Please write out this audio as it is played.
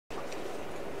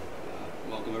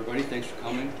Welcome everybody, thanks for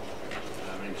coming.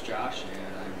 My name is Josh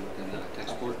and I work in the tech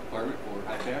support department for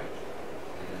HYPACK.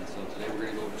 And so today we're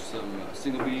going to go over some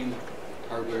single beam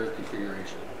hardware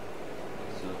configuration.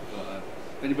 So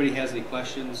if anybody has any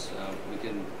questions, we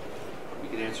can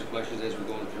answer questions as we're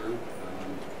going through.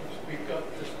 Speak up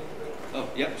just a little bit. Oh,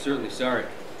 yep, certainly, sorry.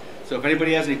 So if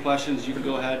anybody has any questions, you can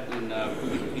go ahead and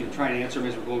you can try and answer them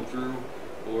as we're going through,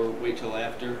 or wait till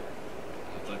after.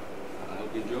 But I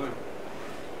hope you enjoy.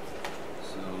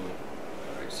 So,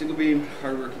 all right, single beam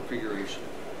hardware configuration.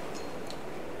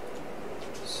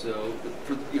 So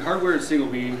for the hardware in single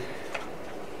beam,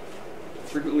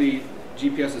 frequently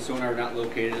GPS and sonar are not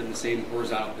located in the same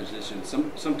horizontal position.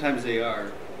 Sometimes they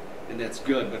are, and that's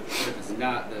good, but if it's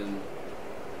not, then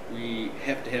we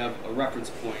have to have a reference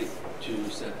point to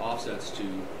set offsets to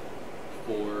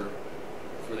for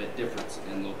that difference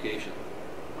in location.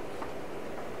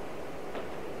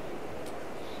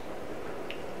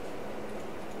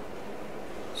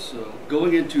 So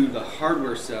going into the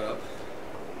hardware setup,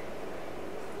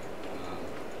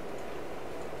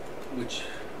 which,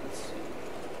 let's see,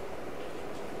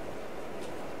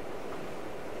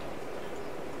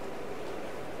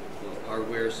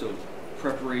 hardware, so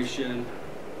preparation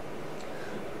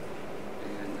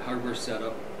and hardware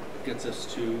setup gets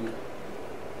us to,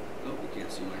 oh, we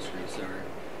can't see my screen, sorry.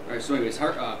 All right, so anyways,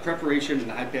 preparation and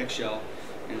the HYPACK shell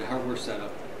and the hardware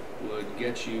setup would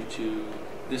get you to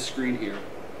this screen here,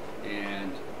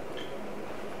 and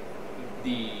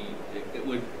it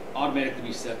would automatically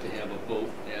be set to have a boat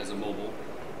as a mobile,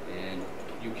 and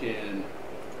you can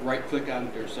right click on,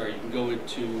 or sorry, you can go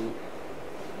into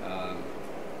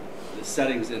the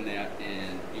settings in that,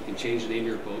 and you can change the name of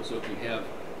your boat. So if you have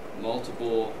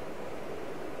multiple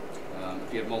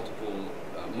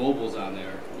mobiles on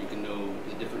there, you can know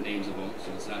the different names of them.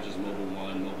 So it's not just mobile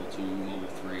 1, mobile 2, mobile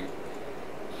 3.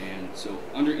 And so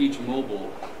under each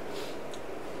mobile,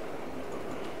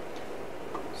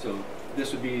 so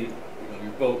this would be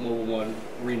your boat, mobile 1,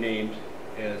 renamed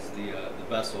as the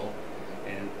vessel.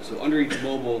 And so under each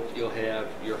mobile, you'll have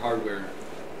your hardware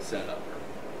set up.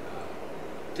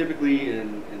 Typically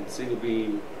in single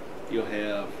beam, you'll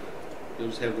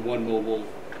just have the one mobile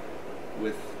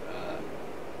with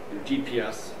your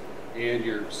GPS and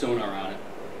your sonar on it.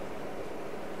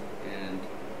 And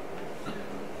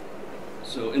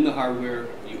so in the hardware,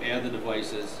 you add the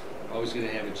devices. Always going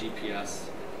to have a GPS,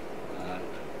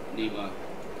 NEMA,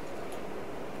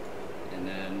 and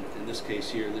then in this case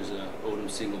here, there's a Odom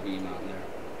single beam on there.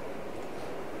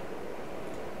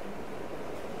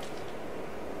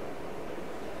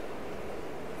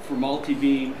 For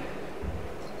multi-beam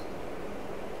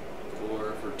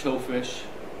or for towfish,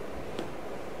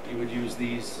 you would use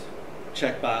these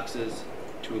check boxes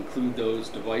to include those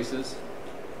devices.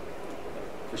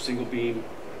 For single beam,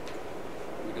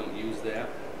 we don't use that.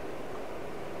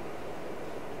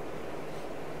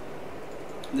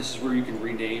 This is where you can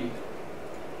rename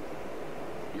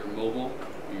your mobile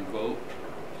or your boat.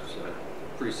 So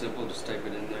pretty simple, just type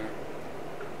it in there.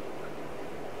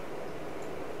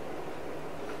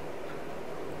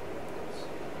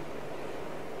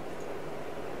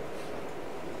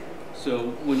 So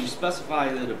when you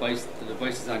specify the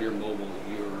devices on your mobile,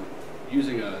 you're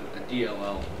using a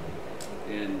DLL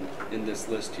in this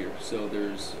list here. So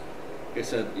there's, like I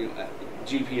said,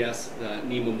 GPS, the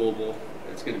NEMA mobile,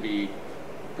 it's going to be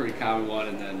a pretty common one,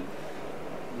 and then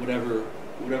whatever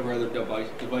other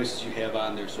devices you have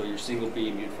on there. So your single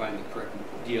beam, you'd find the correct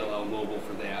DLL mobile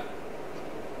for that,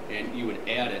 and you would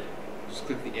add it. Just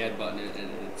click the add button, and it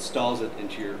installs it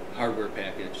into your hardware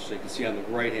package. So you can see on the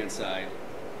right hand side,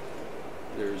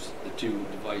 there's the two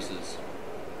devices.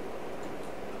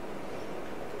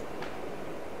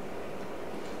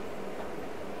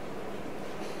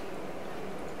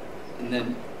 And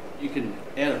then you can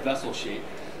add a vessel shape,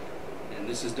 and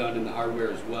this is done in the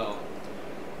hardware as well.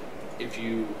 If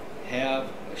you have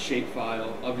a shape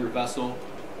file of your vessel,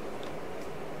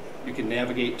 you can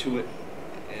navigate to it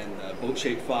in the boat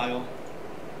shape file,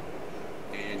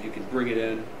 and you can bring it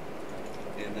in,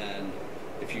 and then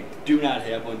if you do not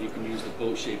have one, you can use the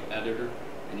boat shape editor,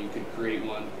 and you can create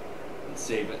one and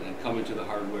save it, and then come into the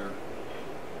hardware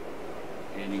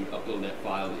and you upload that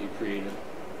file that you created.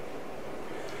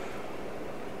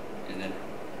 And then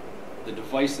the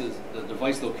device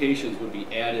locations would be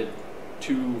added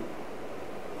to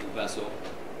the vessel.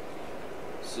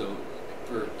 So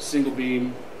for single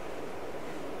beam,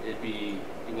 it'd be,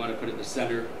 you want to put it in the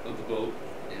center of the boat,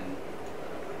 and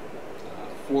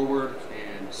forward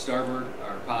and starboard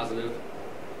are positive,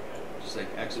 just like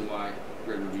X and Y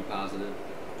grid would be positive,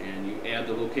 and you add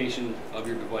the location of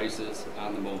your devices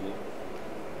on the mobile.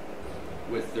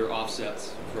 with their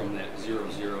offsets from that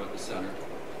 0, 0 at the center.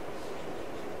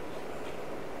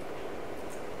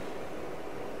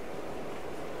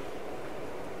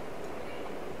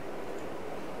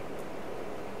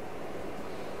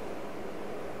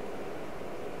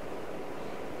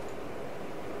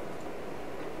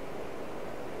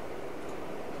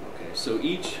 So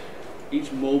each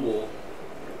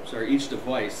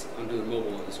device under the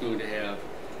mobile is going to have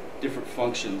different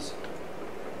functions.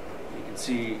 You can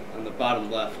see on the bottom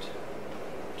left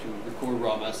to record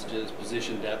raw messages,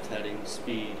 position, depth, heading,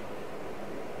 speed,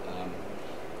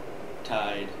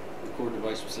 tide, record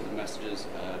device-specific messages,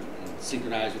 and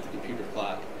synchronize with the computer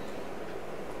clock.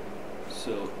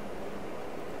 So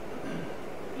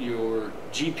your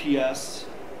GPS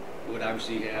would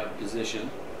obviously have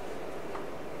position,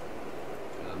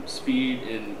 speed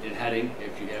and heading,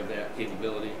 if you have that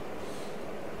capability.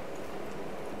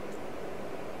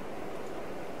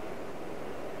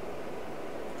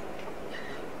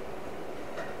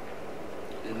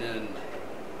 And then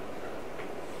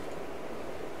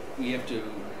we have to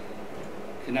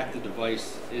connect the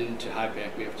device into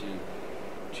HYPACK. We have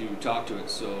to talk to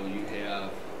it. So you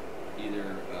have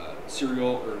either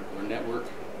serial or network.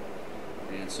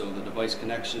 And so the device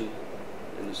connection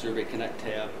in the Survey Connect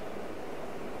tab,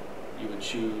 you would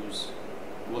choose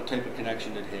what type of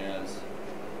connection it has.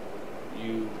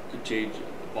 You could change the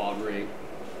baud rate.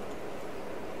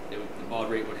 The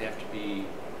baud rate would have to be,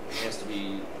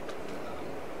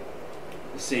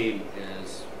 the same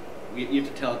as, you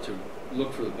have to tell it to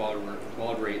look for the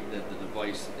baud rate that the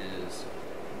device is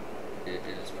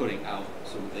putting out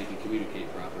so that they can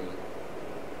communicate properly.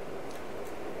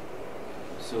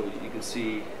 So you can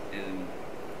see, and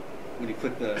when you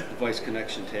click the device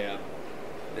connection tab,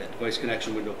 that device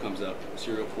connection window comes up,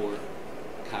 serial port,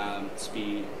 comm,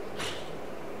 speed.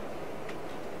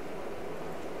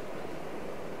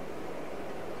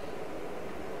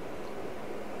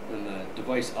 Then the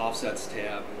device offsets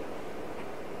tab.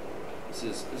 This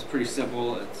is pretty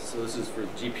simple. So this is for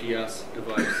GPS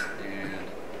device, and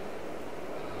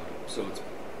so it's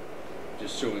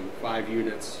just showing 5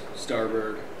 units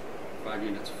starboard, 5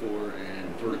 units forward,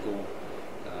 and vertical,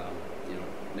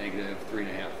 negative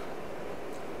 3.5.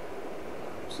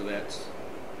 So that's,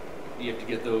 you have to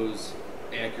get those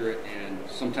accurate, and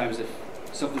sometimes if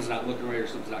something's not looking right or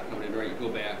something's not coming in right, you go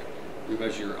back,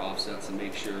 remeasure your offsets, and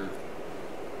make sure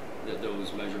that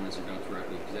those measurements are done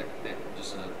correctly, because that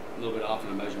just a little bit off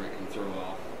in a measurement can throw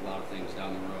off a lot of things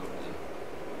down the road, and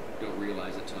you don't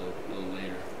realize it till a little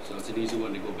later. So it's an easy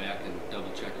one to go back and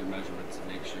double check your measurements and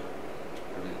make sure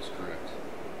everything's correct.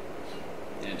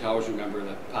 And to always remember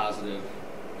that positive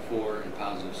forward and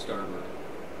positive starboard,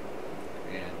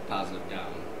 and positive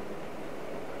down.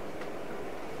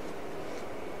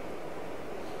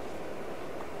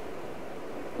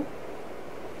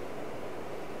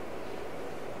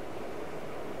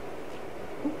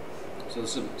 So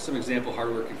some example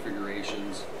hardware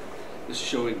configurations. This is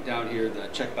showing down here the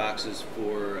checkboxes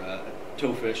for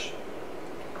towfish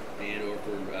and or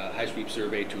for high sweep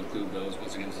survey, to include those.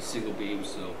 Once again, it's a single beam,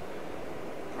 so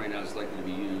probably not as likely to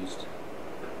be used.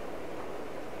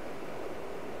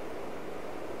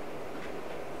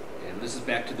 And this is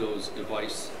back to those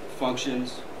device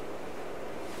functions.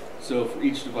 So for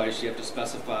each device, you have to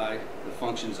specify the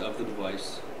functions of the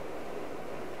device.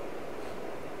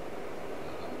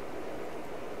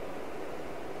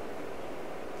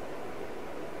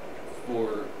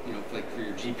 For, like for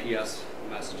your GPS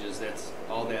messages, that's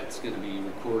going to be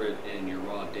recorded in your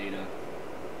raw data.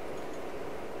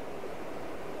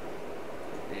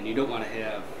 And you don't want to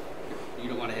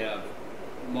have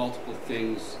multiple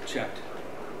things checked,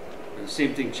 or the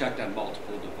same thing checked on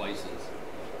multiple devices.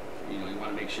 You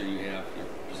want to make sure you have your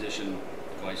position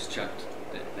device checked,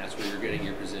 that's where you're getting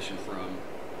your position from,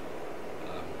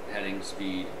 heading,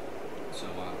 speed, and so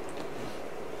on.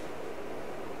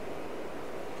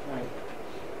 Right.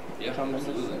 Yeah,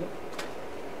 absolutely.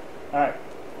 All right,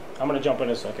 I'm going to jump in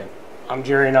a second. I'm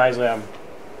Jerry Knisley.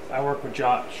 I work with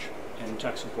Josh in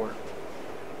tech support.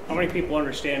 How many people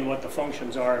understand what the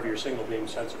functions are of your single beam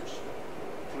sensors?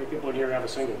 How many people in here have a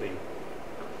single beam?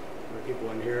 How many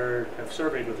people in here have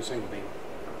surveyed with a single beam?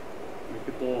 How many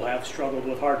people have struggled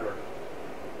with hardware?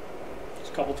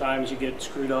 Just a couple times you get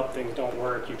screwed up, things don't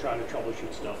work, you're trying to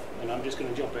troubleshoot stuff. And I'm just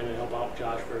going to jump in and help out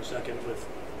Josh for a second with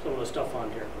some of the stuff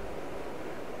on here.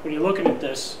 When you're looking at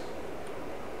this,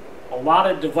 a lot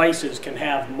of devices can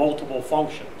have multiple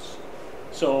functions.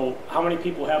 So how many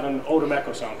people have an Odom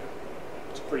echo sounder?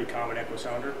 It's a pretty common echo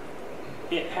sounder.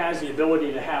 It has the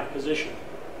ability to have position.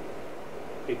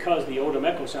 because the Odom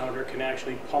echo sounder can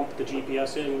actually pump the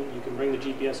GPS in. You can bring the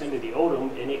GPS into the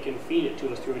Odom and it can feed it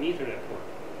to us through an Ethernet port.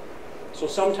 So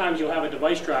sometimes you'll have a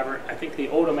device driver, I think the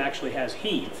Odom actually has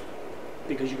heave,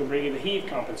 because you can bring in the heave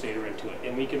compensator into it,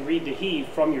 and we can read the heave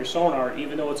from your sonar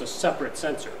even though it's a separate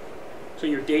sensor. So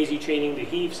you're daisy chaining the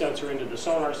heave sensor into the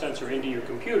sonar sensor into your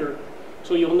computer,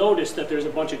 so you'll notice that there's a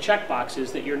bunch of check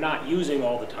boxes that you're not using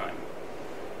all the time.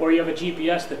 Or you have a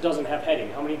GPS that doesn't have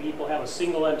heading. How many people have a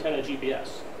single antenna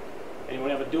GPS?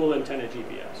 Anyone have a dual antenna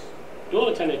GPS? Dual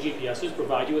antenna GPSs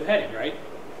provide you with heading, right?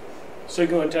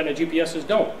 Single antenna GPSs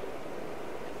don't.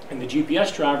 In the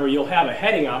GPS driver, you'll have a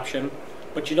heading option,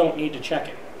 but you don't need to check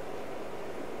it.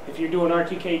 If you're doing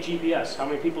RTK GPS, how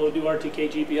many people do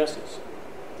RTK GPSs?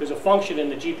 There's a function in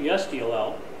the GPS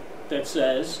DLL that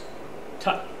says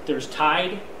there's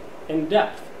tide and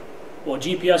depth. Well,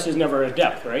 GPS is never a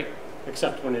depth, right?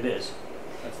 Except when it is.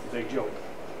 That's the big joke.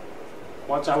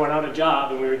 Once I went on a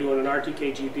job and we were doing an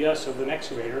RTK GPS of an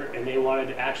excavator, and they wanted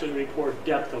to actually record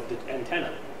depth of the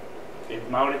antenna. They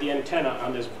mounted the antenna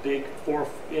on this big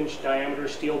 4-inch diameter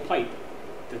steel pipe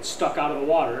that stuck out of the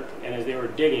water, and as they were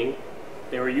digging,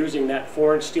 they were using that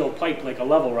 4-inch steel pipe like a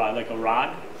level rod, like a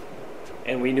rod,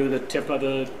 and we knew the tip of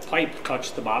the pipe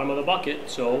touched the bottom of the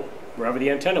bucket, so wherever the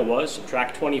antenna was,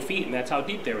 subtract 20 feet, and that's how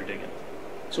deep they were digging.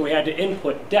 So we had to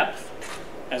input depth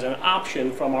as an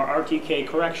option from our RTK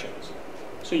corrections.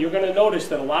 So you're going to notice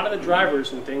that a lot of the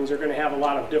drivers and things are going to have a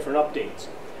lot of different updates.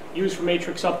 Use for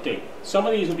matrix update. Some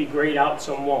of these will be grayed out,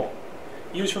 some won't.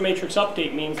 Use for matrix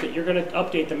update means that you're going to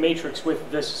update the matrix with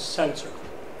this sensor.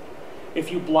 If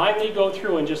you blindly go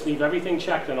through and just leave everything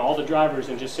checked on all the drivers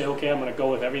and just say, okay, I'm going to go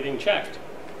with everything checked,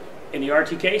 in the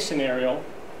RTK scenario,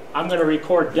 I'm going to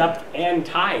record depth and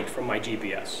tide from my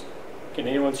GPS. Can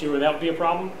anyone see where that would be a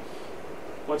problem?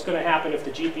 What's going to happen if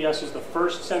the GPS is the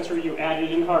first sensor you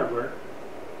added in hardware,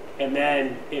 and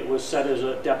then it was set as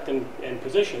a depth and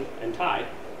position and tide,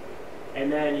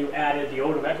 and then you added the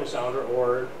Odom echo sounder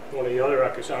or one of the other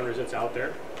echo sounders that's out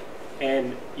there,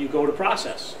 and you go to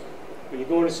process. When you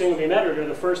go into single beam editor,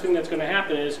 the first thing that's going to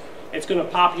happen is it's going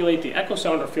to populate the echo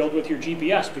sounder field with your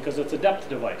GPS because it's a depth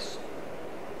device.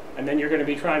 And then you're going to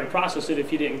be trying to process it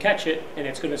if you didn't catch it, and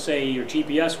it's going to say your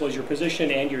GPS was your position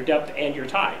and your depth and your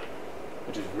tide,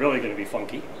 which is really going to be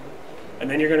funky. And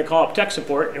then you're going to call up tech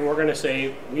support, and we're going to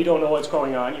say, we don't know what's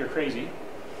going on, you're crazy.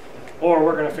 Or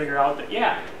we're going to figure out that,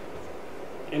 yeah,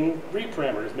 in read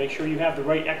parameters, make sure you have the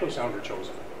right echo sounder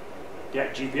chosen.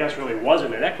 Yeah, GPS really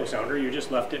wasn't an echo sounder, you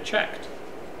just left it checked.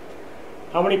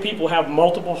 How many people have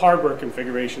multiple hardware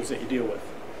configurations that you deal with?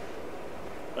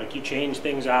 Like you change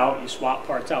things out, you swap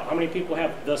parts out. How many people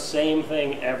have the same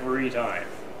thing every time?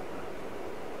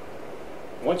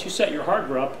 Once you set your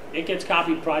hardware up, it gets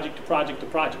copied project to project to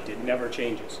project. It never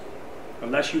changes.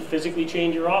 Unless you physically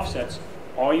change your offsets,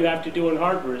 all you have to do in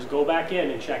hardware is go back in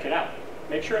and check it out.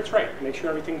 Make sure it's right. Make sure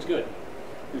everything's good.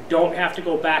 You don't have to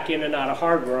go back in and out of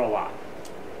hardware a lot.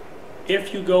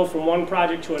 If you go from one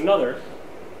project to another,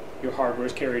 your hardware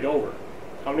is carried over.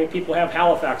 How many people have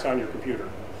Halifax on your computer?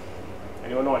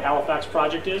 Anyone know what Halifax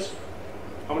project is?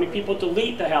 How many people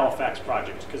delete the Halifax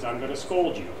project? Because I'm going to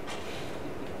scold you.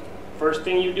 First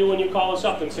thing you do when you call us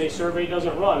up and say survey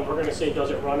doesn't run, we're going to say does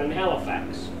it run in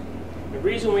Halifax? The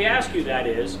reason we ask you that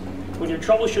is when you're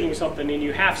troubleshooting something and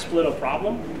you have split a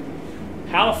problem,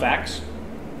 Halifax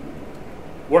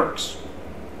works.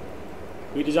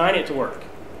 We design it to work.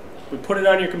 We put it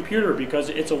on your computer because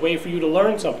it's a way for you to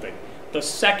learn something. The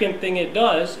second thing it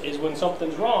does is when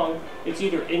something's wrong, it's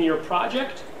either in your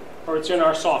project or it's in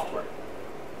our software.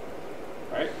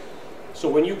 Right? So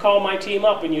when you call my team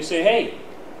up and you say, hey,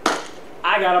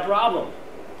 I got a problem,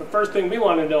 the first thing we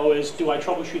want to know is, do I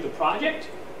troubleshoot the project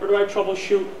or do I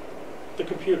troubleshoot the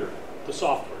computer, the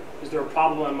software? Is there a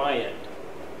problem on my end?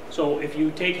 So if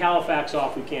you take Halifax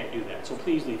off, we can't do that. So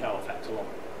please leave Halifax alone.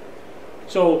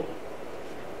 So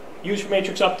use for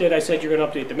matrix update, I said you're going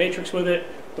to update the matrix with it.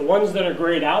 The ones that are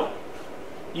grayed out,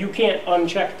 you can't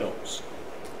uncheck those.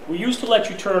 We used to let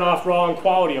you turn off raw and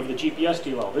quality of the GPS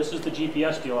DLL. This is the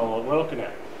GPS DLL we're looking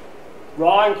at.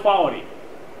 Raw and quality.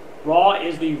 Raw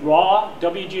is the raw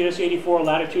WGS84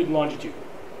 latitude and longitude.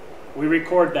 We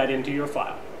record that into your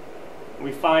file.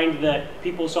 We find that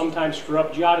people sometimes screw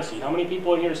up geodesy. How many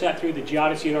people in here sat through the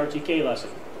geodesy and RTK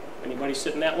lesson? Anybody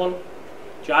sit in that one?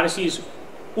 Geodesy is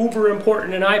uber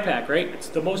important in HYPACK, right? It's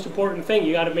the most important thing.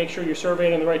 You got to make sure you're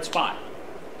surveying in the right spot.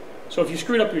 So if you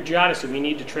screwed up your geodesy, we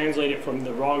need to translate it from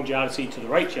the wrong geodesy to the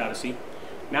right geodesy.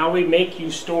 Now we make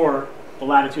you store the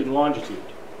latitude and longitude.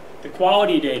 The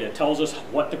quality data tells us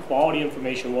what the quality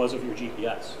information was of your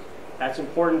GPS. That's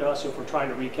important to us if we're trying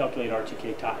to recalculate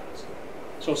RTK tides.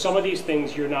 So some of these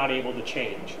things you're not able to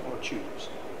change or choose.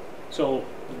 So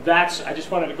that's, I just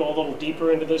wanted to go a little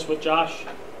deeper into this with Josh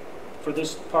for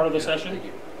this part of the session.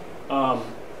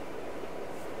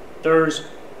 There's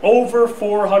over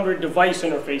 400 device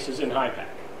interfaces in HYPACK.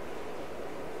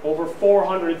 Over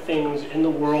 400 things in the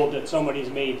world that somebody's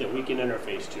made that we can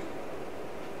interface to.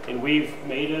 And we've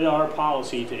made it our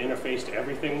policy to interface to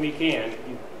everything we can. If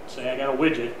you say, I got a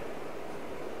widget,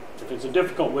 if it's a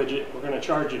difficult widget, we're going to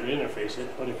charge you to interface it.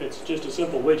 But if it's just a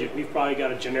simple widget, we've probably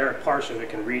got a generic parser that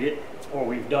can read it, or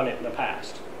we've done it in the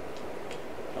past.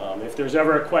 If there's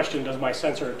ever a question, does my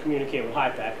sensor communicate with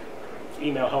HYPACK,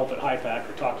 email help at HYPACK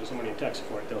or talk to somebody in tech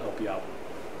support, they'll help you out.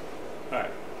 All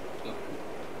right,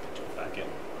 jump back in.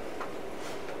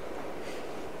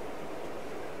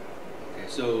 Okay,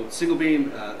 so single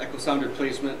beam echo sounder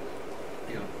placement.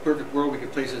 Perfect world, we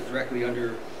could place it directly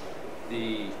under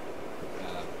the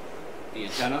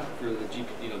antenna for the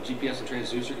GPS and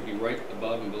transducer could be right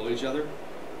above and below each other.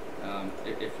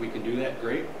 If we can do that,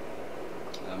 great.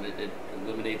 It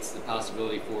eliminates the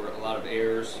possibility for a lot of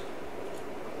errors.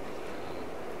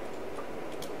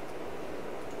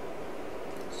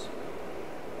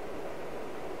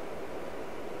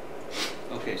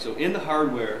 Okay, so in the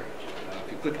hardware,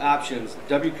 if you click options,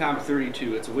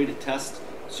 WCOM32, it's a way to test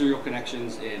serial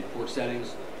connections and port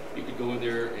settings. You could go in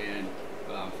there and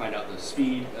find out the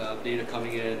speed of data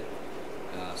coming in.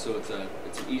 So it's an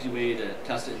easy way to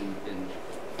test it and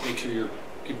make sure you're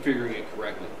configuring it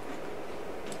correctly.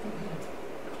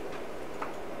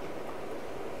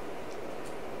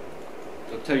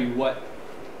 It'll tell you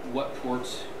what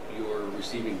ports you're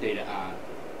receiving data on.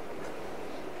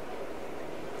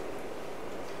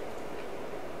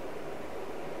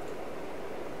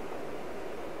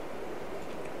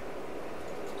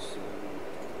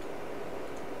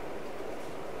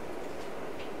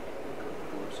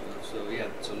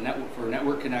 So for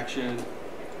network connection,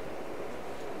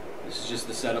 this is just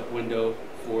the setup window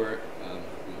for it.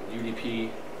 UDP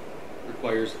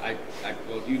requires,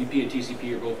 well, UDP and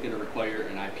TCP are both going to require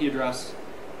an IP address.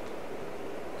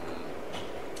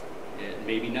 It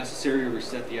may be necessary to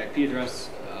reset the IP address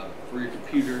for your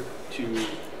computer to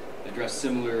address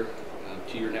similar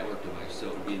to your network device. So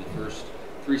it would be the first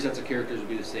 3 sets of characters would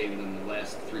be the same, and then the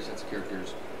last 3 sets of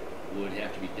characters would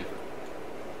have to be different.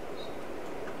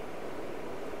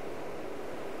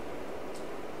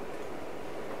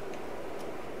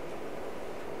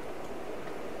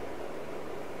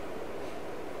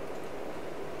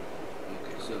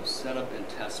 So setup and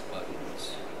test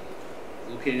buttons.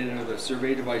 Located under the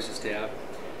Survey Devices tab.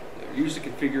 They're used to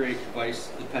configure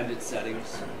device-dependent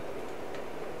settings.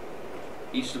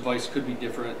 Each device could be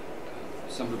different.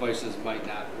 Some devices might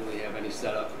not really have any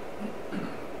setup.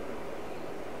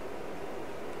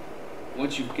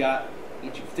 Once you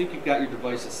think you've got your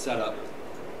devices set up,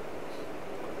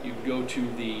 you go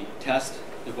to the test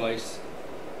device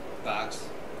box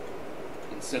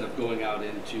instead of going out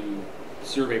into the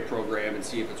survey program and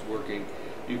see if it's working.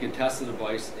 You can test the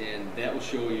device, and that will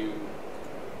show you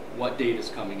what data is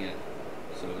coming in.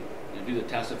 So you do the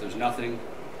test. If there's nothing,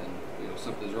 then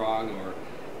something's wrong, or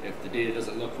if the data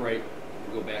doesn't look right,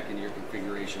 you go back into your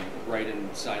configuration right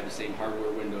inside the same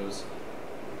hardware windows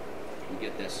and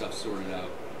get that stuff sorted out.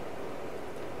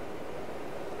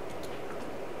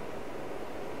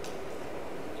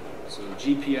 So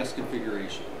GPS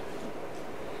configuration.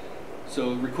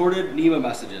 So recorded NEMA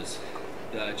messages.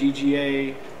 The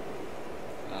GGA,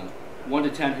 1 to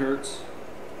 10 hertz.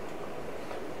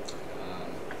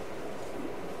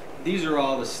 These are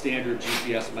all the standard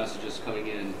GPS messages coming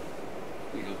in,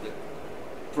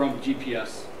 from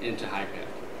GPS into HYPACK.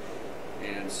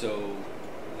 And so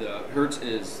the hertz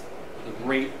is the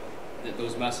rate that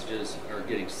those messages are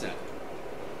getting sent.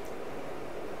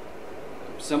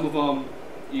 Some of them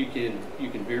you can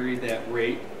vary that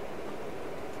rate.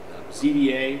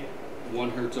 ZDA, 1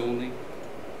 hertz only.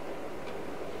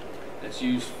 That's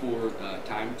used for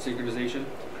time synchronization.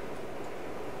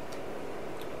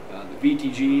 The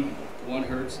VTG, 1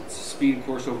 hertz, it's speed and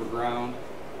course over ground.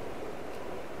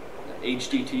 The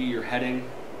HDT, your heading,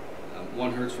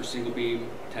 1 hertz for single beam,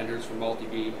 10 hertz for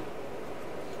multi-beam.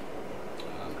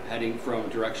 Heading from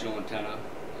directional antenna,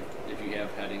 if you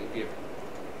have heading, if you have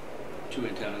 2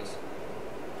 antennas.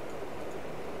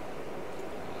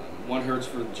 1 hertz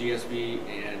for the GSV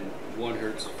and 1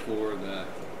 hertz for the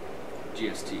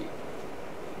GST.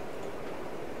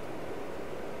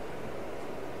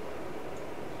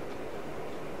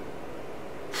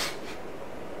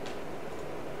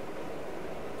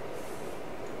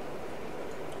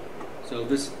 So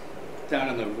this down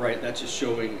on the right, that's just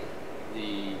showing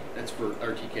that's for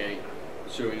RTK,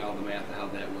 showing all the math of how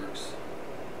that works.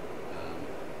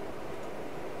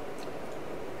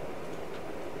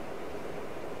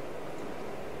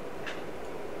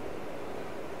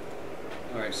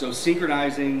 right, so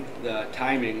synchronizing the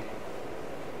timing,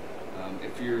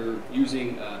 if you're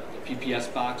using a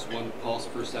PPS box, 1 pulse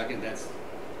per second, that's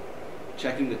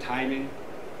checking the timing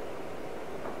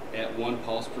at 1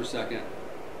 pulse per second.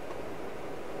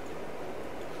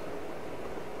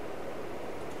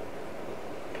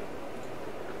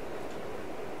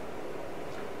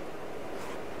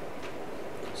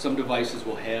 Some devices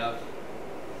will have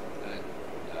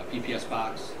a PPS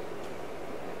box.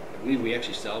 I believe we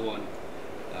actually sell one.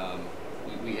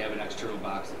 We have an external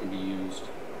box that can be used,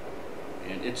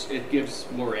 and it gives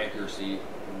more accuracy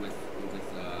with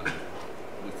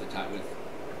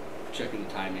checking the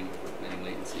timing and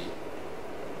latency.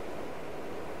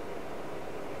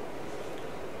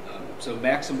 So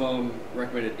maximum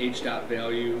recommended H.dot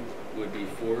value would be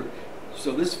 4.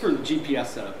 So this is for the GPS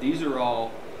setup. These are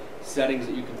all settings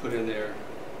that you can put in there.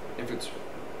 If your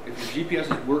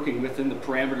GPS is working within the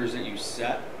parameters that you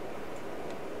set,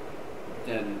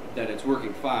 then it's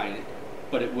working fine.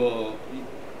 But it will,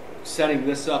 setting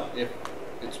this up, if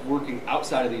it's working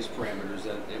outside of these parameters,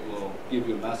 then it will give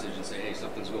you a message and say, hey,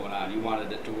 something's going on. You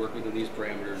wanted it to work within these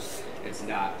parameters, it's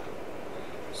not.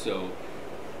 So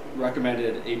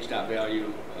recommended H.dot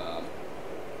value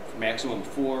for maximum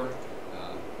 4.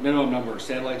 Minimum number of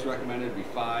satellites recommended would be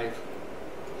 5.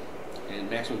 And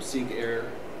maximum sync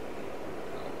error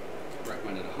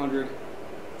recommended 100.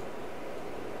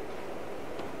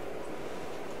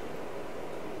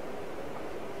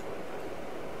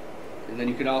 And then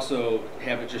you can also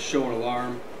have it just show an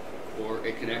alarm, or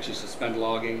it can actually suspend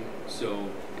logging. So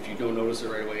if you don't notice it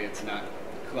right away, it's not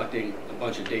collecting a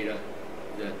bunch of data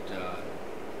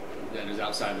that is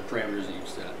outside the parameters that you've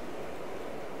set.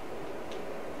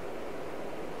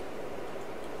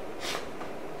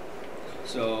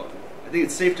 So I think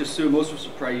it's safe to assume most of us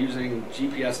are probably using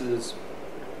GPSs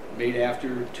made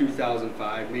after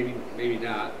 2005, maybe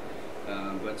not.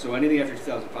 But so anything after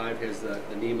 2005 has the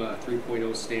NEMA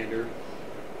 3.0 standard,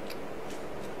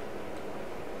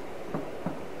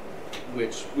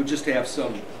 which would just have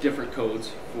some different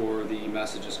codes for the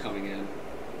messages coming in.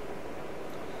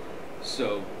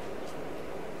 So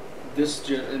this,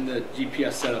 in the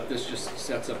GPS setup, this just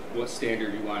sets up what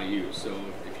standard you want to use. So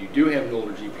if you do have an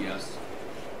older GPS,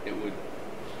 it would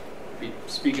be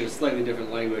speaking a slightly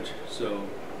different language, so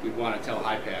we'd want to tell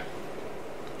HYPACK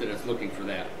that it's looking for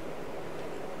that.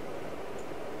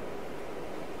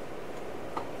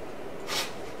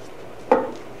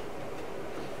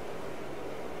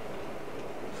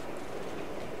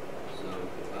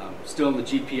 Still in the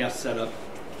GPS setup,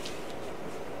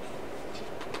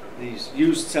 these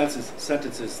used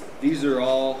sentences, these are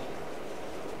all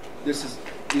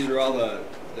the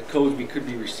codes we could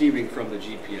be receiving from the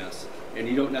GPS, and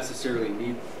you don't necessarily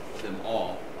need them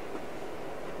all.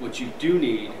 What you do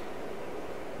need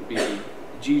would be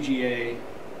GGA,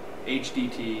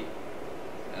 HDT,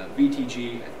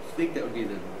 VTG. I think that would be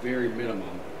the very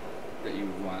minimum that you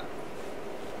would want.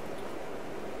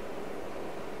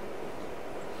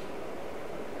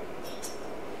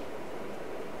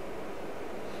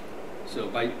 So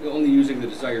by only using the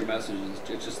desired messages,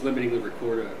 it's just limiting the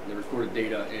recorded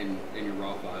data in your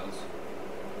raw files.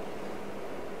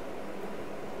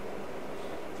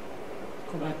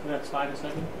 Go back to that slide a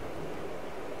second.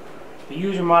 The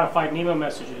user modified NEMA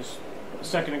messages. A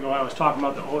second ago I was talking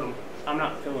about the ODM. I'm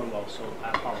not feeling well, so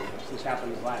I apologize. This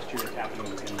happened last year, it's happening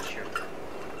again this year.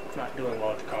 Not doing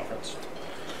well at the conference.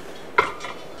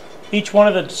 Each one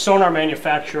of the sonar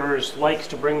manufacturers likes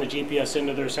to bring the GPS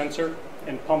into their sensor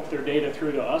and pump their data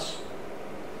through to us.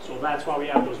 So that's why we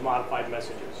have those modified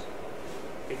messages.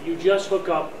 If you just hook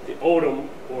up the ODM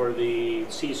or the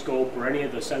C-scope or any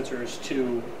of the sensors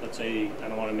to, let's say, I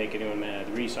don't want to make anyone mad,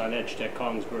 Reson, EdgeTech,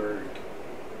 Kongsberg,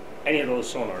 any of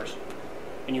those sonars,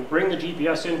 and you bring the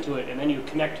GPS into it and then you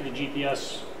connect to the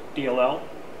GPS DLL,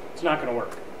 it's not going to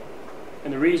work.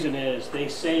 And the reason is they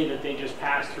say that they just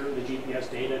pass through the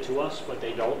GPS data to us, but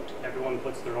they don't. Everyone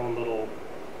puts their own little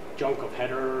junk of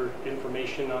header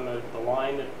information on the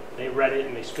line. They read it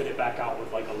and they spit it back out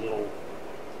with like a little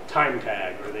time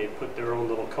tag, or they put their own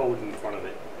little code in front of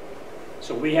it.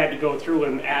 So we had to go through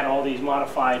and add all these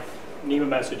modified NEMA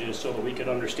messages so that we could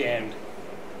understand,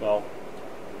 well,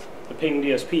 the ping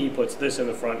DSP puts this in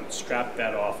the front, strap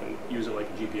that off, and use it like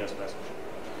a GPS message.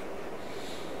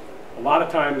 A lot of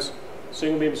times,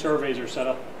 single beam surveys are set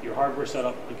up, your hardware set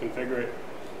up, you configure it.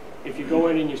 If you go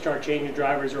in and you start changing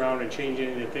drivers around and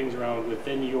changing the things around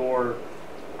within your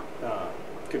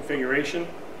configuration,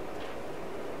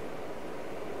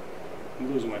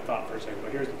 I'm losing my thought for a second,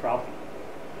 but here's the problem.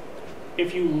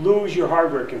 if you lose your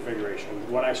hardware configuration,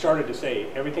 what I started to say,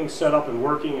 everything's set up and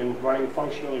working and running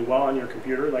functionally well on your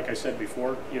computer, like I said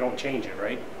before, you don't change it,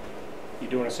 right?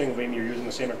 You're doing a single beam, you're using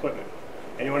the same equipment.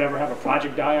 Anyone ever have a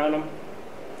project die on them?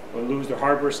 Or lose their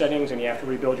hardware settings and you have to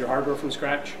rebuild your hardware from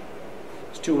scratch?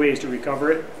 There's two ways to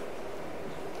recover it.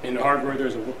 In the hardware,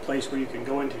 there's a place where you can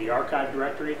go into the archive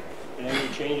directory, and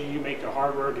any changes you make to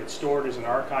hardware get stored as an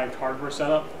archived hardware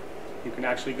setup. You can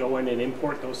actually go in and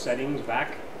import those settings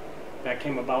back. That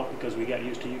came about because we got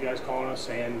used to you guys calling us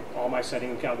saying all my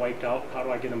settings got wiped out. How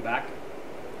do I get them back?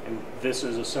 And this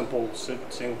is a simple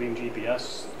single beam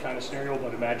GPS kind of scenario,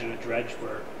 but imagine a dredge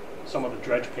where some of the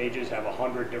dredge pages have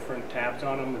 100 different tabs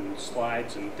on them and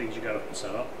slides and things you got to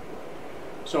set up.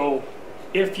 So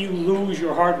if you lose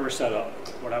your hardware setup,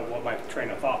 what my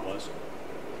train of thought was,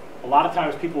 a lot of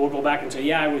times people will go back and say,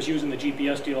 yeah, I was using the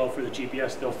GPS DLL for the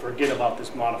GPS. They'll forget about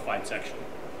this modified section.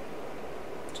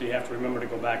 So you have to remember to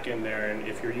go back in there, and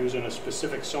if you're using a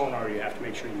specific sonar, you have to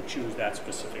make sure you choose that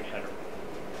specific header.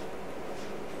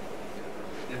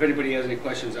 If anybody has any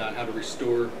questions on how to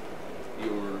restore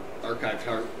your archived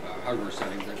hardware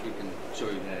settings, we can show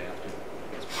you that after.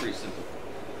 It's pretty simple.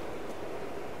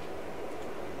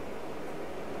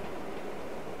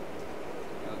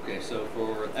 Okay, so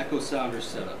for echo sounder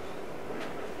setup.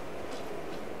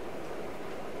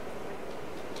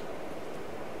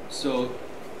 So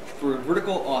for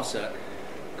vertical offset,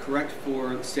 correct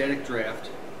for static draft,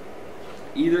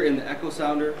 either in the echo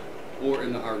sounder or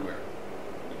in the hardware.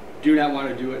 Do not want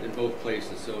to do it in both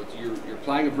places. So you're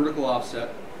applying a vertical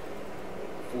offset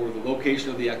for the location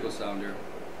of the echo sounder,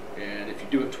 and if you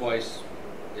do it twice,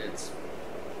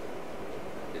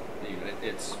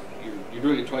 you're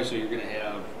doing it twice, so you're going to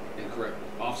have incorrect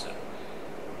offset.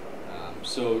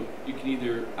 So you can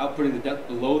either outputting the depth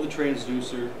below the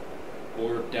transducer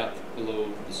or depth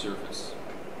below the surface.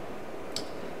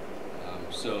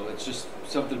 So it's just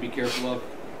something to be careful of.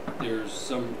 There's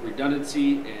some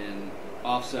redundancy in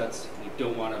offsets. You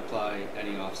don't want to apply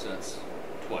any offsets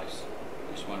twice.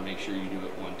 You just want to make sure you do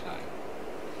it one time.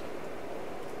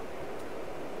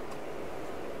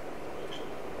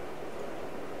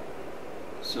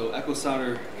 So echo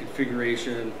sounder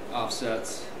configuration,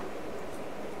 offsets.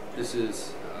 This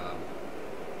is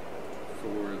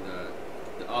for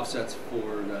the offsets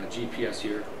for the GPS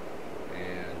here,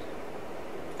 and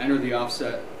enter the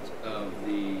offset of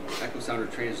the echo sounder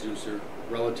transducer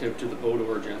relative to the boat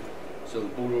origin. So the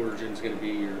boat origin is going to be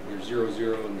your 0,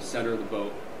 0 in the center of the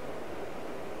boat.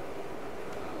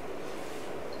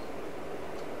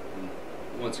 And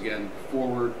once again,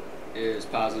 forward is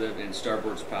positive and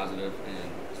starboard is positive,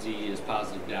 and Z is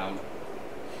positive down.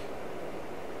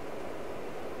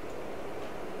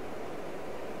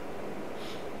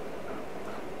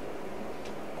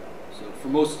 So for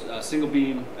most single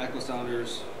beam echo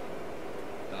sounders,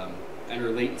 enter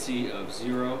latency of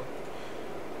 0.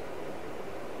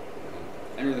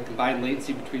 Enter the combined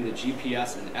latency between the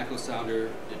GPS and echo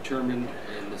sounder determined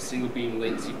in the single beam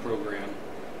latency program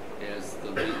as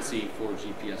the latency for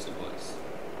GPS device.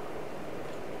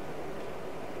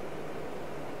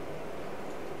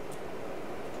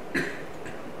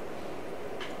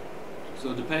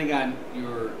 So depending on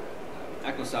your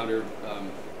echo sounder,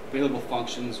 available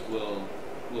functions will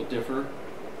differ.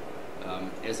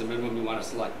 As a minimum, you want to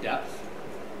select depth.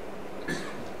 That's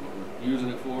what we're using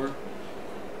it for.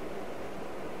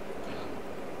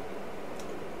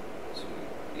 So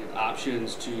you have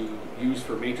options to use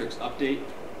for matrix update.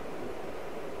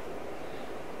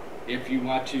 If you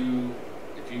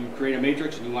create a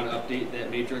matrix and you want to update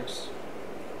that matrix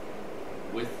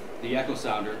with the echo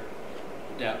sounder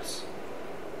depths,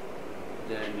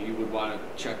 then you would want to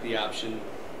check the option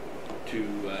to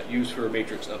use for a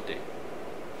matrix update.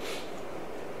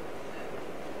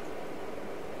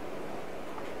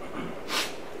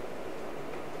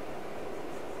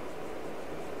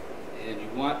 And you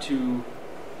want to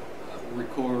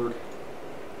record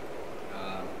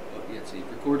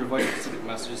device-specific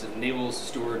messages that enables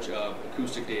storage of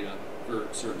acoustic data for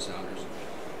certain sounders.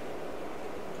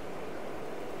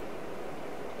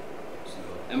 So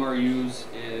MRUs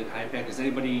in HYPACK. Does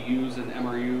anybody use an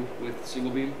MRU with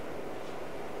single beam?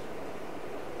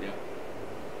 Yeah.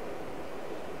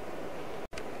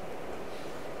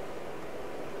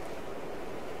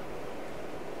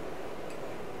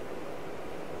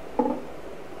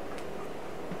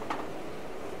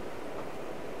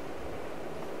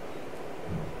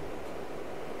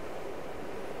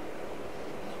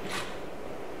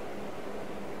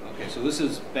 Okay, so this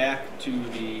is back to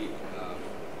the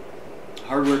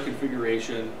hardware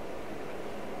configuration.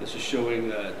 This is showing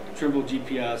the Trimble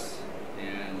GPS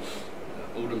and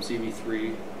Odom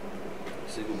CV3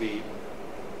 single beam.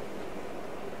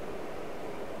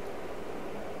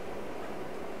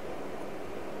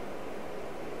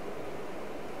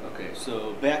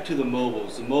 So back to the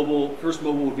mobiles. The first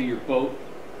mobile would be your boat.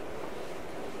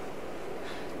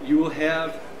 You will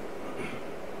have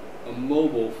a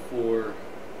mobile for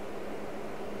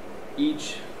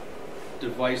each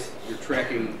device you're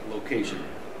tracking location.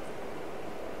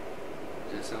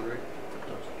 Does that sound right?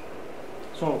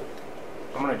 So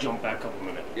I'm going to jump back up a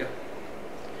minute. Yeah.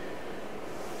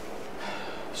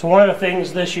 So one of the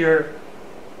things this year,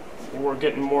 we're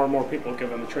getting more and more people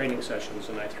giving the training sessions,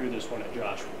 and I threw this one at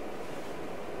Josh.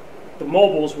 The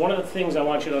mobiles, one of the things I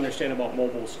want you to understand about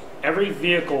mobiles, every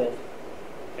vehicle,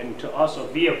 and to us a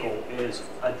vehicle is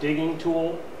a digging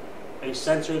tool, a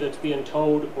sensor that's being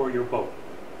towed, or your boat.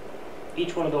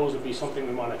 Each one of those would be something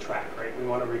we want to track, right? We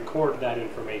want to record that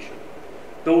information.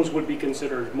 Those would be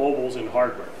considered mobiles in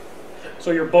hardware.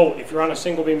 So your boat, if you're on a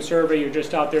single beam survey, you're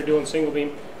just out there doing single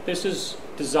beam, this is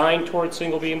designed towards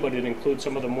single beam, but it includes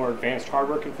some of the more advanced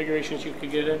hardware configurations you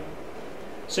could get in.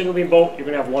 Single beam boat, you're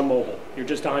going to have one mobile. You're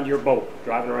just on your boat,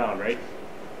 driving around, right?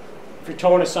 If you're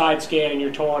towing a side scan and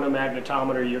you're towing a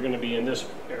magnetometer, you're going to be in this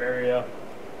area.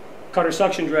 Cutter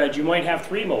suction dredge, you might have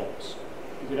 3 mobiles.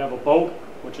 You could have a boat,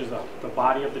 which is the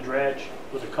body of the dredge,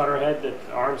 with a cutter head, the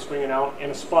arm swinging out,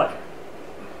 and a spud.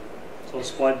 So a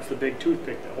spud's the big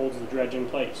toothpick that holds the dredge in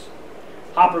place.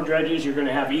 Hopper dredges, you're going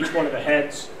to have each one of the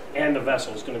heads and the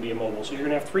vessel is going to be a mobile. So you're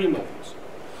going to have 3 mobiles.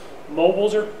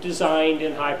 Mobiles are designed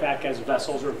in HYPACK as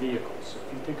vessels or vehicles.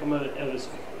 If you think of them as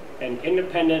an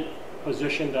independent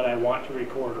position that I want to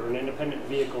record or an independent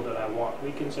vehicle that I want,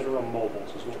 we consider them mobiles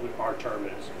is what our term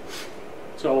is.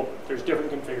 So there's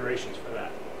different configurations for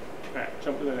that. All right,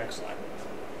 jump to the next slide.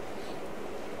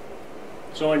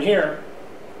 So in here,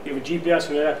 you have a GPS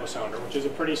and an echo sounder, which is a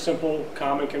pretty simple,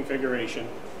 common configuration.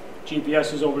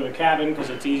 GPS is over the cabin because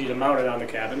it's easy to mount it on the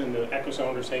cabin, and the echo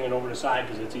sounder is hanging over the side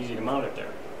because it's easy to mount it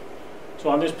there. So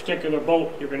on this particular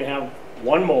boat, you're going to have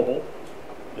one mobile,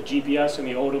 the GPS and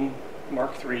the Odom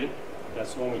Mark III.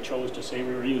 That's the one we chose to say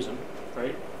we were using,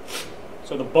 right?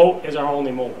 So the boat is our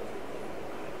only mobile.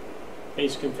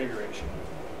 Base configuration.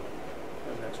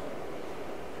 The next one.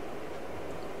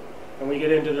 And we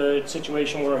get into the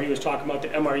situation where he was talking about the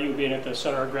MRU being at the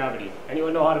center of gravity.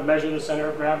 Anyone know how to measure the center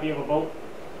of gravity of a boat?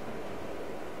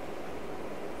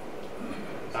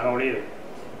 I don't either.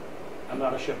 I'm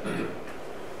not a shipbuilder.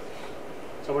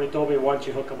 Somebody told me once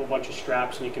you hook up a bunch of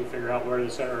straps and you can figure out where the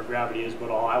center of gravity is,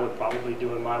 but all I would probably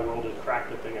do in my world is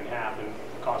crack the thing in half and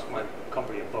cost my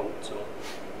company a boat. So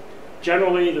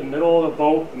generally, the middle of the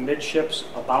boat, midships,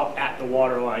 about at the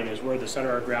waterline is where the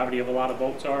center of gravity of a lot of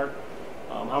boats are.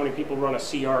 How many people run a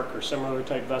Sea Arc or similar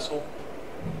type vessel?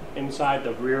 Inside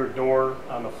the rear door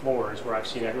on the floor is where I've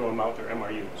seen everyone mount their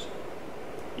MRUs.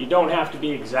 You don't have to be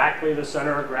exactly the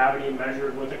center of gravity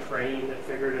measured with a crane that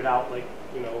figured it out, like,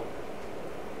 you know,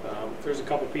 there's a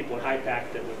couple people at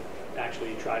HYPACK that would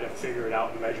actually try to figure it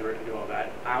out and measure it and do all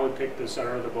that. I would pick the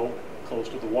center of the boat close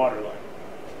to the water line.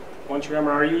 Once your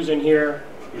MRU's in here,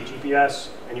 your GPS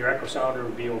and your echo sounder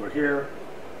would be over here.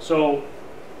 So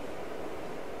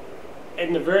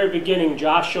in the very beginning,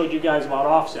 Josh showed you guys about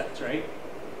offsets, right?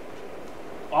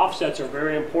 Offsets are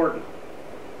very important.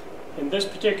 In this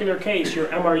particular case, your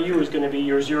MRU is going to be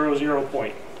your 0,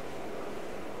 point.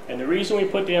 And the reason we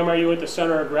put the MRU at the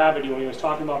center of gravity when he was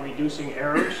talking about reducing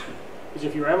errors is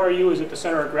if your MRU is at the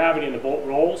center of gravity and the boat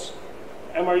rolls,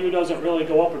 MRU doesn't really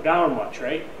go up or down much,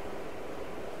 right?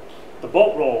 The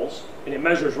boat rolls and it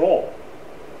measures roll.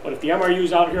 But if the MRU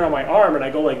is out here on my arm and I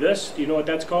go like this, do you know what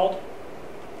that's called?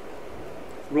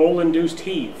 Roll-induced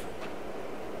heave.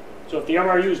 So if the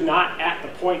MRU is not at the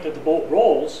point that the boat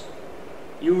rolls,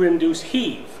 you induce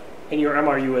heave in your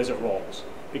MRU as it rolls.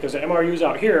 Because the MRU is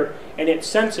out here, and it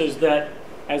senses that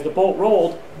as the boat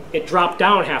rolled, it dropped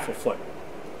down half a foot.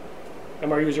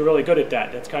 MRUs are really good at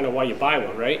that. That's kind of why you buy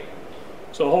one, right?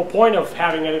 So the whole point of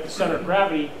having it at the center of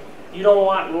gravity, you don't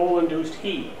want roll-induced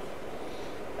heave.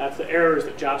 That's the errors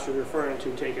that Josh was referring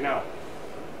to taken out.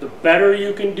 The better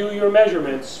you can do your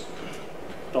measurements,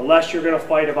 the less you're going to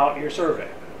fight about your survey.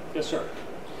 Yes, sir.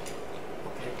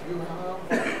 You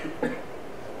have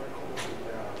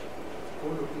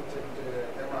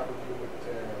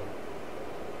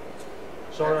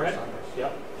Sonar head?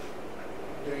 Yep.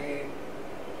 Then,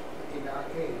 in our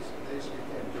case, this you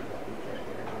can't do that. You can't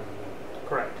get MRU.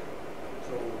 Correct.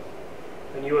 So,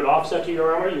 And you would offset to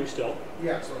your MRU still.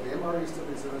 yeah, so the MRU is still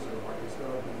be 0, but it's going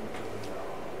to be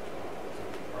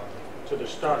To the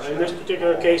start. In this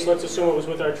particular case, let's assume it was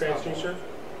with our transducer.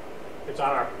 It's on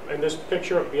our, in this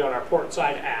picture, it would be on our port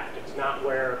side aft. It's not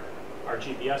where our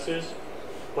GPS is.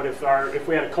 But if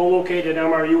we had a co-located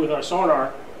MRU with our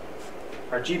sonar,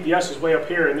 our GPS is way up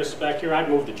here and this is back here, I'd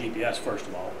move the GPS first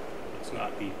of all. Let's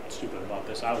not be stupid about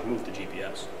this. I would move the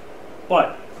GPS.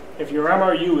 But if your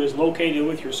MRU is located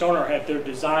with your sonar head, they're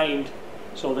designed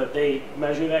so that they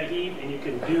measure that heave, and you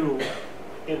can do,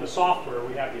 in the software,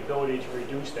 we have the ability to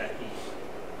reduce that heave.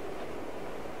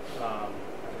 I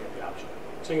forget the option.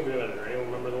 Single beam editor, anyone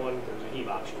remember the one? There's a heave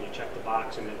option. You check the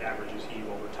box and it averages heave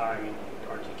over time in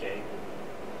RTK.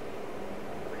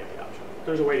 I forget the option.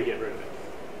 There's a way to get rid of it.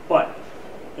 But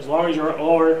as long as you're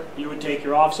lower, you would take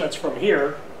your offsets from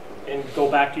here and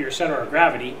go back to your center of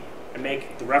gravity and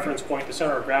make the reference point the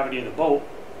center of gravity of the boat,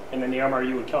 and then the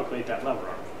MRU would calculate that lever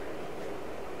arm.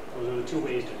 Those are the two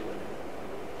ways to do it.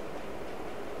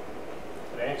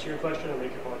 Did I answer your question or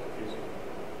make it more confusing?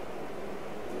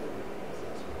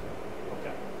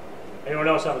 Okay. Anyone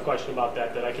else have a question about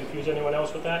that? Did I confuse anyone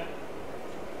else with that?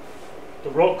 The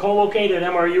co-located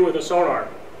MRU with a sonar.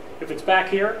 If it's back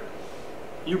here,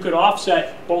 you could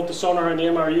offset both the sonar and the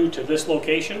MRU to this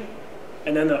location,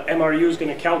 and then the MRU is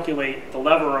going to calculate the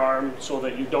lever arm so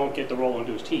that you don't get the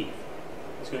roll-induced heave.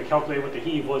 It's going to calculate what the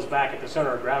heave was back at the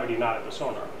center of gravity, not at the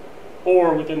sonar.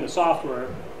 Or within the software,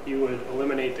 you would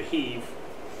eliminate the heave.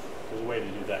 There's a way to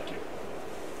do that too.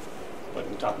 But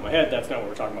on the top of my head, that's not what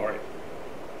we're talking about, right?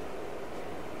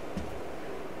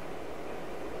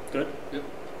 Good? Yep.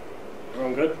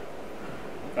 Everyone good?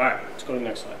 All right, let's go to the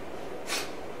next slide.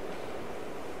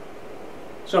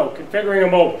 So, configuring a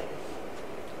mobile.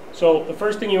 So, the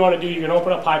first thing you want to do, you can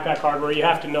open up HYPACK Hardware. You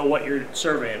have to know what you're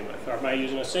surveying with. Am I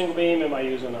using a single beam? Am I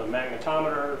using a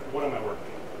magnetometer? What am I working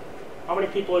with? How many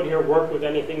people in here work with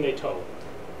anything they tow?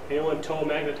 Anyone tow a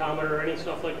magnetometer or any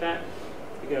stuff like that?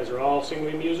 You guys are all single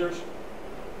beam users?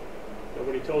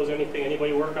 Nobody tows anything?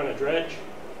 Anybody work on a dredge?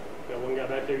 Got one guy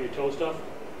back there, you tow stuff?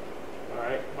 All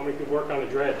right. How many people work on a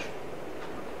dredge?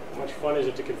 How much fun is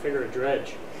it to configure a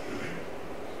dredge?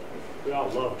 We all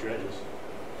love dredges.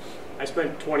 I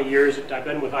spent 20 years, I've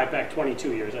been with HYPACK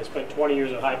 22 years. I spent 20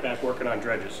 years at HYPACK working on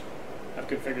dredges. I've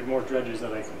configured more dredges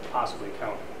than I can possibly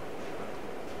count.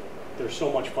 They're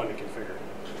so much fun to configure.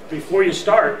 Before you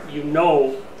start, you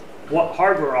know what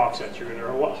hardware offsets you're going to,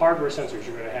 or what hardware sensors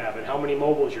you're going to have, and how many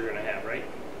mobiles you're going to have, right?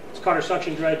 It's cutter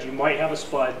suction dredge, you might have a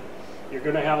spud, you're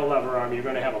going to have a lever arm, you're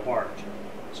going to have a barge.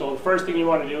 So the first thing you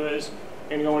want to do is,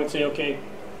 you're going to go in and say, okay,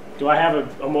 do I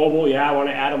have a mobile? Yeah, I want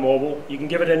to add a mobile. You can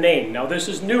give it a name. Now this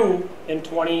is new in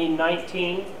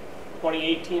 2019,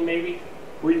 2018 maybe,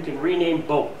 where you can rename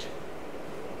boat.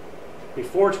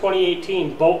 Before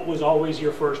 2018, boat was always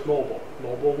your first mobile.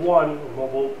 Mobile 1, or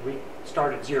mobile, we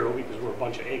start at 0 because we're a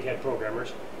bunch of egghead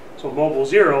programmers. So mobile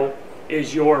 0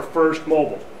 is your first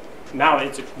mobile. Now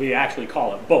we actually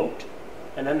call it boat.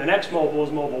 And then the next mobile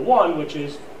is mobile 1, which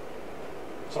is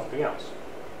something else.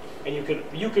 And you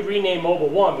could rename mobile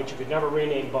 1, but you could never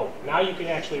rename boat. Now you can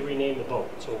actually rename the boat.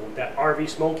 So that RV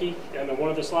Smoky on one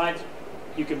of the slides,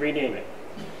 you can rename it.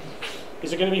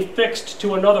 Is it going to be fixed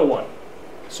to another one?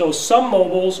 So some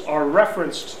mobiles are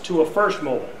referenced to a first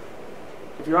mobile.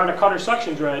 If you're on a cutter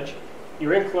suction dredge,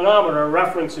 your inclinometer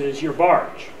references your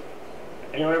barge.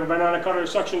 Anyone ever been on a cutter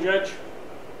suction dredge?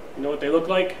 You know what they look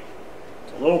like?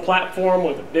 It's a little platform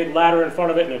with a big ladder in front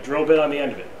of it and a drill bit on the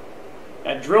end of it.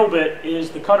 That drill bit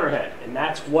is the cutter head, and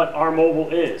that's what our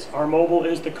mobile is. Our mobile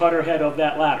is the cutter head of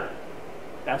that ladder.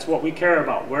 That's what we care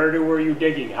about. Where were you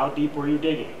digging? How deep were you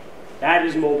digging? That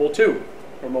is mobile 2,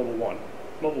 or mobile 1.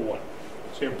 Mobile 1.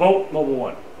 So your boat, mobile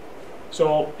 1.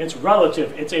 So it's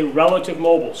relative. It's a relative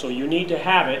mobile. So you need to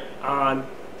have it on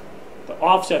the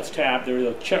offsets tab. There's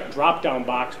a check drop-down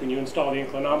box when you install the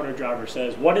inclinometer driver.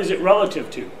 Says, what is it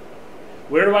relative to?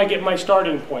 Where do I get my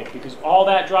starting point? Because all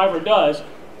that driver does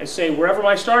is say, wherever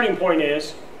my starting point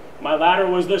is, my ladder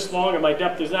was this long and my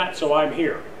depth is that, so I'm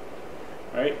here.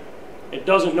 Right? It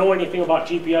doesn't know anything about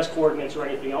GPS coordinates or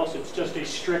anything else. It's just a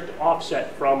strict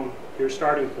offset from your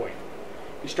starting point.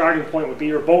 Your starting point would be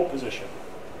your boat position.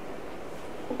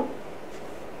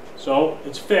 So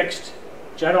it's fixed.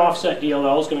 Jet offset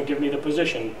DLL is going to give me the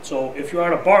position. So if you're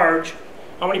on a barge,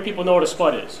 how many people know what a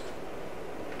spud is?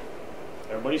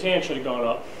 Everybody's hand should have gone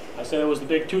up. I said it was the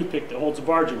big toothpick that holds the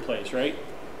barge in place, right?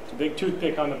 It's a big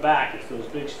toothpick on the back. It's those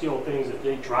big steel things that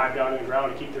they drive down in the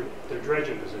ground to keep their dredge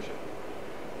in position.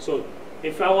 So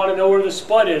if I want to know where the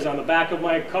spud is on the back of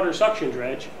my cutter suction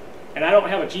dredge, and I don't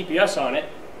have a GPS on it,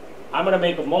 I'm going to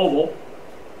make a mobile.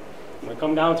 I'm going to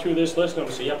come down through this list and I'm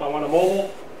going to say, yep, I want a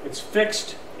mobile. It's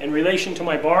fixed in relation to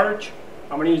my barge.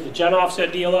 I'm going to use the jet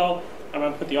offset DLL. I'm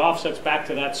going to put the offsets back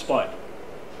to that spud.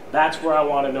 That's where I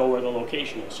want to know where the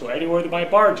location is. So anywhere that my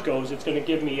barge goes, it's going to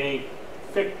give me a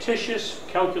fictitious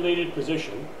calculated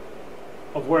position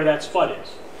of where that spud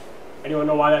is. Anyone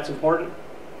know why that's important?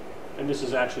 And this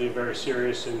is actually a very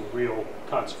serious and real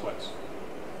consequence.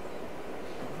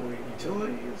 For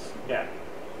utilities? Yeah.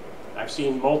 I've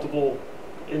seen multiple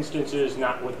instances,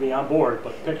 not with me on board,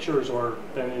 but pictures or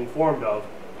been informed of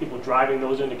people driving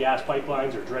those into gas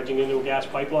pipelines or dredging into a gas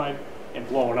pipeline and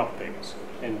blowing up things.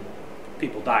 And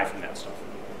people die from that stuff.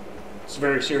 It's a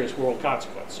very serious world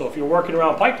consequence. So if you're working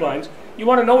around pipelines, you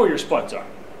want to know where your spuds are.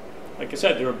 Like I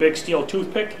said, they're a big steel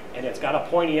toothpick and it's got a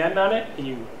pointy end on it, and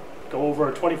you go over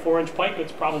a 24-inch pipe,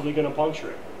 it's probably going to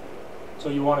puncture it. So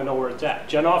you want to know where it's at.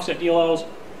 Gen offset DLL's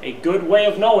a good way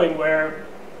of knowing where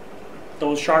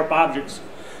those sharp objects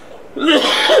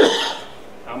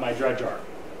on my dredge are.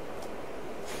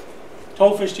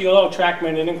 Toefish DLL,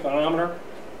 TrackMan, and inclinometer.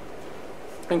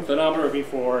 Inclinometer would be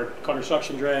for cutter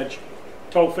suction dredge.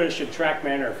 Toefish and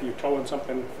TrackMan are if you're towing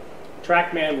something.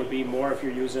 TrackMan would be more if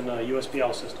you're using a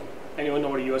USBL system. Anyone know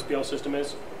what a USBL system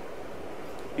is?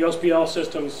 USBL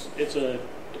systems, it's a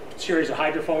series of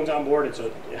hydrophones on board. It's a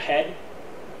head,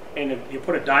 and you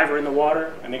put a diver in the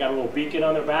water, and they got a little beacon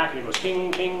on their back, and it goes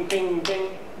ping, ping, ping,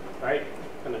 ping, right?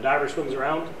 And the diver swims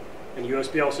around, and the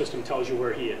USBL system tells you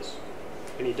where he is.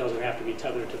 And he doesn't have to be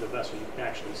tethered to the vessel. You can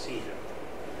actually see him.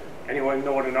 Anyone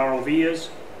know what an ROV is?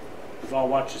 We've all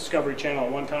watched Discovery Channel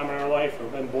at one time in our life, or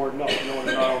been bored enough to know what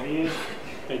an ROV is.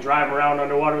 They drive around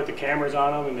underwater with the cameras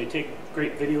on them, and they take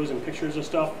great videos and pictures of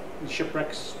stuff. The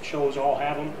shipwrecks shows all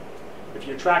have them. If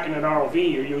you're tracking an ROV,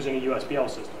 you're using a USBL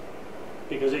system,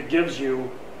 because it gives you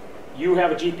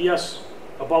have a GPS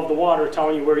above the water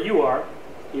telling you where you are.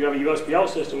 You have a USBL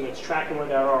system that's tracking where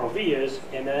that ROV is,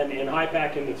 and then in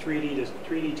HYPACK, in the 3D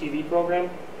TV program,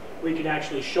 we can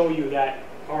actually show you that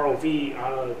ROV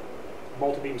on a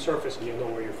multi-beam surface, and you'll know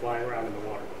where you're flying around in the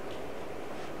water.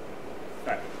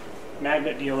 All right.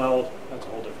 Magnet DLL, that's a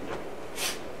whole different thing.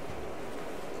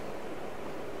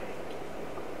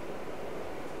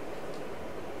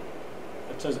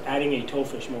 It says adding a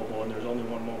toefish mobile, and there's only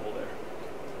one mobile there.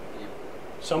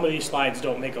 Some of these slides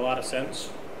don't make a lot of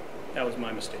sense. That was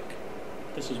my mistake.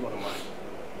 This is one of mine.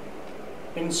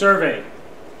 In survey.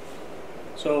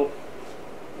 So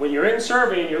when you're in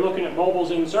survey and you're looking at mobiles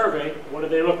in survey, what do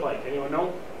they look like? Anyone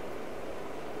know?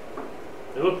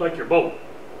 They look like your boat,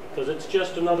 because it's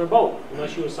just another boat,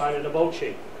 unless you assign it a boat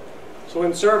shape. So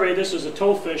in survey, this is a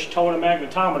toefish towing a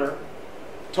magnetometer.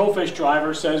 Toefish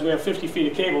driver says we have 50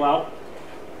 feet of cable out.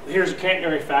 Here's a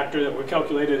catenary factor that we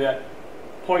calculated at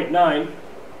 0.9,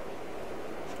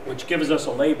 which gives us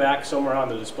a layback somewhere on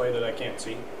the display that I can't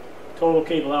see. Total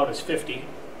cable out is 50.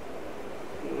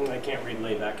 I can't read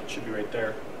layback, it should be right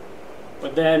there.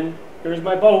 But then, here's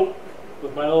my boat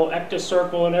with my little ectus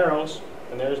circle and arrows,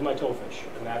 and there's my toefish,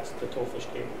 and that's the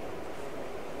toefish cable.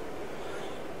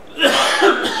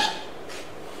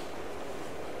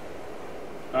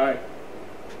 All right.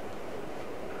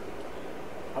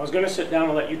 I was going to sit down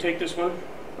and let you take this one,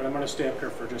 but I'm going to stay up here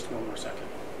for just one more second.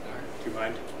 All right. Do you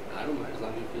mind? I don't mind as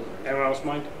long as you feel it. Anyone else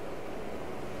mind?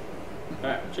 All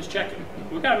right, just checking.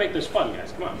 We've got to make this fun,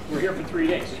 guys. Come on. We're here for 3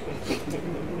 days. I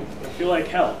feel like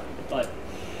hell. But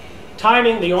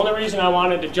timing, the only reason I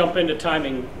wanted to jump into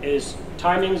timing is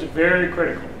timing's very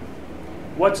critical.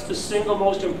 What's the single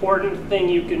most important thing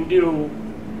you can do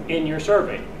in your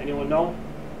survey? Anyone know?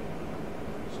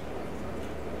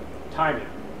 Timing.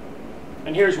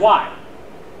 And here's why.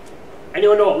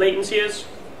 Anyone know what latency is?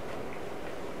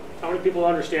 How many people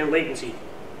understand latency?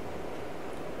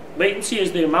 Latency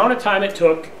is the amount of time it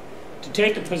took to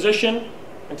take a position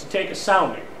and to take a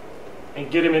sounding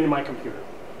and get them into my computer,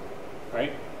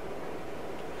 right?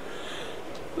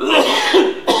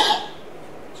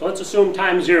 So let's assume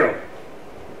time 0.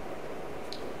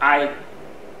 I,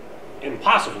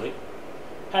 impossibly,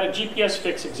 had a GPS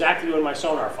fix exactly when my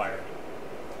sonar fired.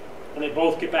 And they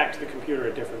both get back to the computer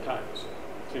at different times.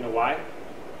 Do you know why?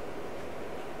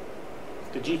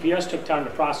 The GPS took time to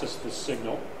process this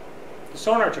signal. The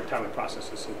sonar took time to process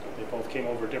the signal. They both came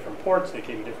over different ports. They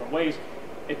came different ways.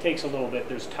 It takes a little bit.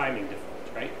 There's timing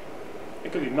difference, right?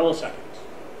 It could be milliseconds.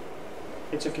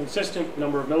 It's a consistent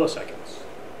number of milliseconds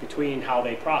between how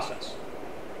they process.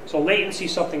 So latency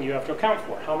is something you have to account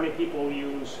for. How many people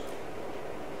use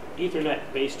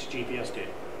Ethernet-based GPS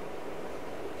data?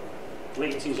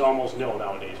 Latency is almost nil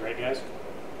nowadays, right, guys?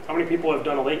 How many people have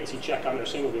done a latency check on their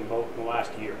single beam boat in the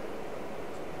last year?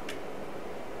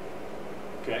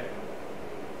 Okay.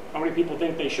 How many people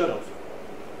think they should have?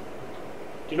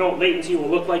 Do you know what latency will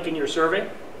look like in your survey?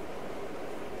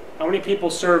 How many people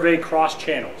survey cross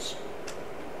channels?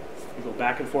 You go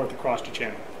back and forth across the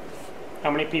channel.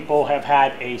 How many people have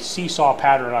had a seesaw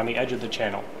pattern on the edge of the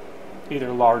channel,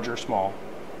 either large or small?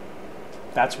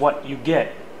 That's what you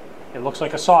get. It looks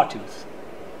like a sawtooth.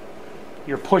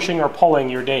 You're pushing or pulling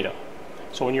your data.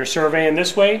 So when you're surveying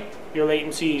this way, your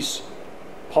latency's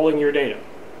pulling your data.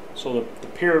 So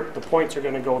the points are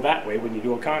going to go that way when you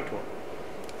do a contour.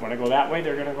 When I go that way,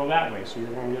 they're going to go that way. So you're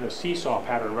going to get a seesaw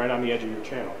pattern right on the edge of your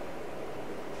channel.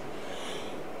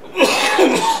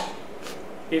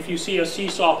 If you see a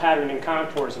seesaw pattern in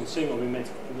contours in single beam,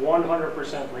 it's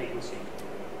 100% latency.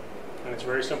 And it's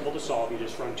very simple to solve. You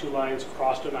just run two lines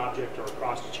across an object or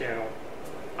across the channel,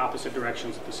 opposite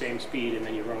directions at the same speed, and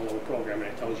then you run a little program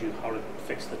and it tells you how to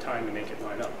fix the time to make it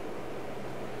line up.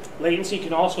 Latency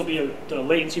can also be, the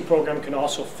latency program can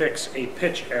also fix a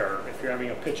pitch error if you're having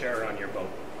a pitch error on your boat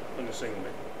in the single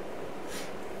beam.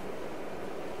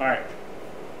 All right.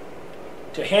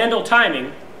 To handle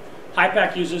timing,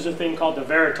 HYPACK uses a thing called the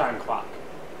Veritime clock.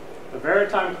 The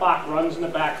Veritime clock runs in the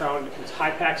background. It's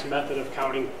HYPACK's method of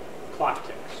counting clock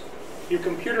ticks. Your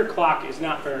computer clock is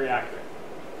not very accurate.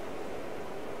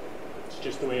 It's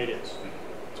just the way it is.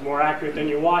 It's more accurate than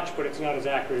your watch, but it's not as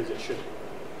accurate as it should be.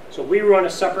 So we run a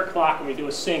separate clock and we do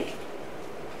a sync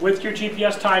with your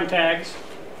GPS time tags.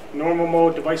 Normal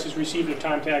mode, devices receive their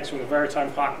time tags from the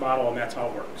Veritime clock model, and that's how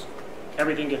it works.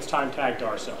 Everything gets time tagged to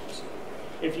ourselves.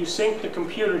 If you sync the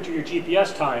computer to your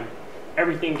GPS time,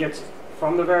 everything gets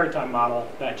from the Veritime model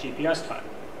that GPS time.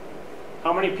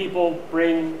 How many people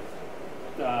bring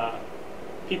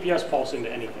PPS pulse into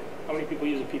anything? How many people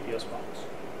use a PPS box?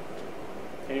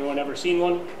 Anyone ever seen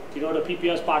one? Do you know what a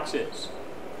PPS box is?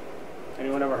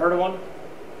 Anyone ever heard of one?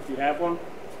 Do you have one?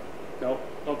 No?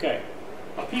 Okay.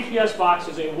 A PPS box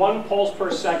is a 1 pulse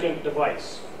per second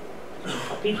device.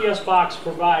 A PPS box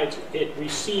provides, it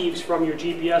receives from your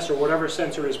GPS or whatever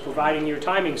sensor is providing your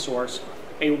timing source,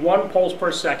 a 1 pulse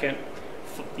per second,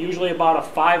 usually about a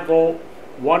 5 volt,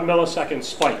 1 millisecond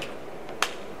spike.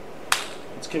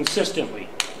 It's consistently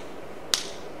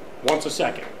once a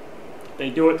second. They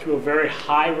do it through a very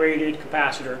high rated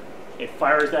capacitor. It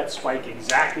fires that spike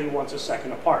exactly once a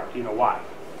second apart. Do you know why?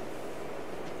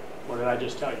 What did I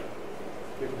just tell you?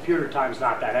 Your computer time's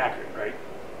not that accurate, right?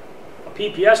 A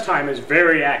PPS time is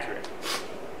very accurate.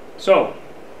 So,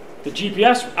 the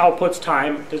GPS outputs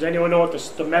time. Does anyone know what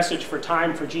the message for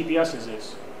time for GPSs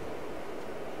is?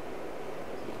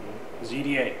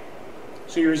 ZDA.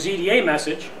 So your ZDA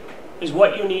message is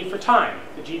what you need for time.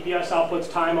 The GPS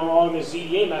outputs time along the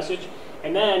ZDA message,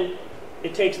 and then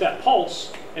it takes that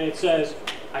pulse and it says,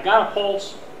 I got a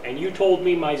pulse and you told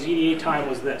me my ZDA time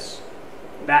was this.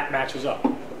 That matches up.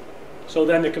 So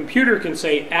then the computer can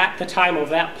say, at the time of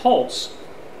that pulse,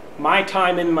 my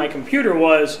time in my computer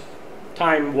was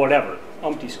time whatever,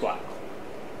 umpty squat.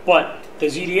 But the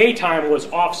ZDA time was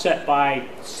offset by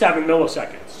 7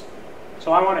 milliseconds.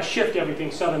 So I want to shift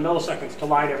everything 7 milliseconds to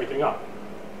line everything up.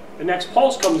 The next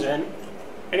pulse comes in,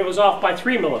 and it was off by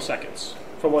 3 milliseconds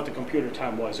from what the computer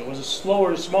time was. It was a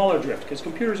slower, smaller drift, because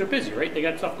computers are busy, right? They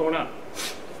got stuff going on.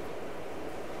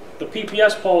 The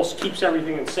PPS pulse keeps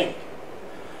everything in sync.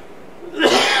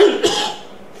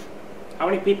 How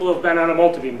many people have been on a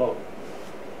multi-beam boat?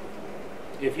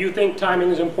 If you think timing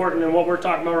is important in what we're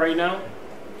talking about right now,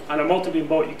 on a multi-beam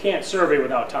boat, you can't survey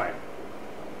without time.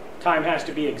 Time has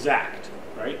to be exact,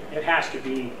 right? It has to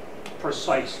be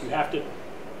precise. You have to,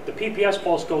 the PPS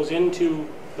pulse goes into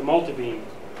the multi-beam.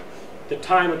 The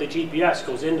time of the GPS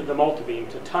goes into the multi-beam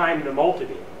to time the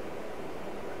multi-beam.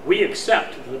 We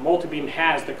accept that the multi-beam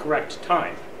has the correct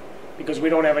time because we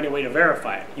don't have any way to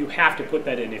verify it. You have to put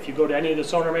that in. If you go to any of the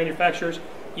sonar manufacturers,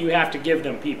 you have to give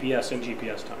them PPS and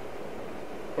GPS time,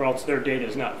 or else their data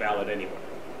is not valid anyway,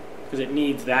 because it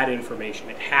needs that information.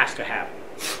 It has to happen.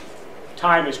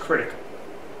 Time is critical.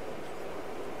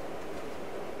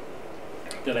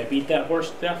 Did I beat that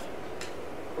horse to death?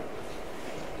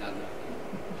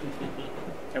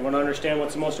 Everyone understand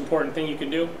what's the most important thing you can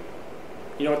do?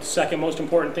 You know what the second most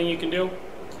important thing you can do?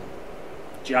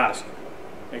 Geodesy.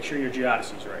 Make sure your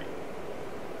geodesy is right.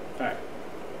 All right.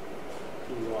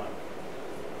 Continue on.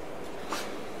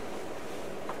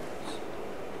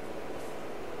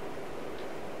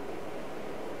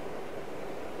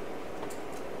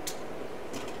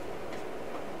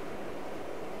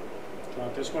 Do you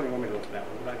want this one or you want me to look at that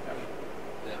one? Go back that one.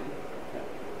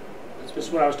 Yeah. This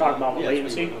is what I was talking about with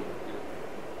latency.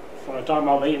 When I was talking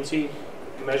about latency,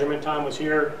 the measurement time was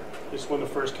here. This is when the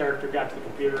first character got to the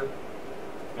computer.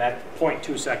 That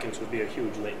 0.2 seconds would be a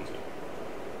huge latency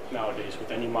nowadays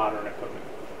with any modern equipment.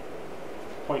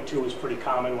 0.2 was pretty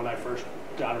common when I first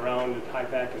got around at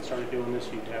HYPACK and started doing this.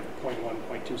 You'd have 0.1,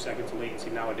 0.2 seconds of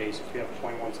latency. Nowadays, if you have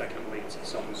 0.1 second of latency,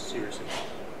 something's seriously wrong.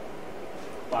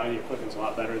 A lot of the equipment's a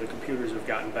lot better. The computers have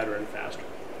gotten better and faster.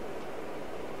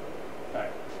 All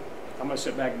right. I'm going to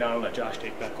sit back down and let Josh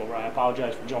take back over. I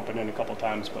apologize for jumping in a couple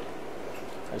times, but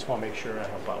I just want to make sure I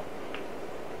help out.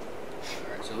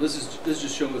 All right, so this is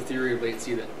just showing the theory of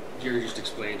latency that Jerry just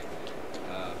explained.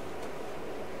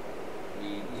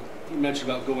 you mentioned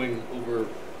about going over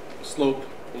a slope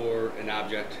or an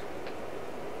object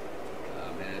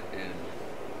and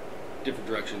different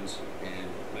directions and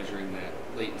measuring that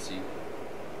latency.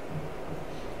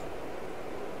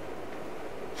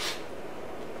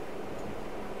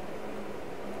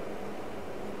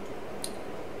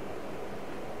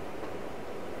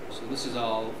 So this is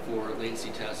all for latency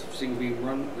tests. Single beam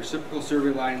run reciprocal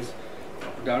survey lines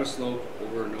up or down a slope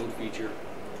over a known feature.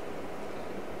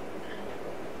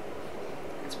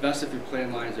 It's best if your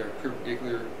plan lines are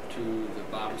perpendicular to the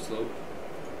bottom slope.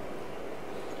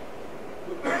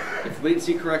 If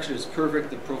latency correction is perfect,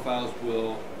 the profiles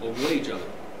will overlay each other.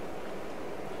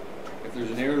 If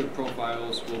there's an error, the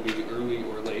profiles will be early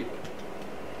or late.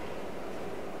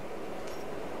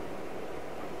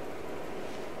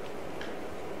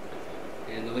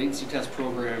 And the latency test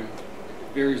program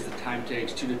varies the time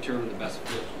tags to determine the best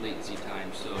fit latency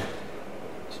time. So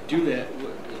to do that,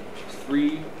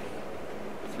 three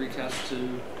tests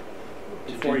to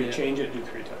Before do you that. change it, do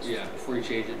 3 tests. Yeah, before you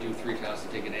change it, do 3 tests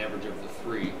and take an average of the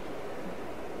 3.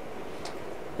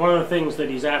 One of the things that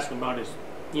he's asking about is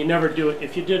you never do it.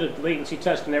 If you did a latency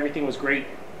test and everything was great,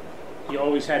 you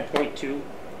always had 0.2,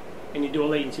 and you do a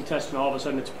latency test and all of a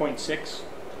sudden it's 0.6,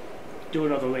 do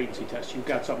another latency test. You've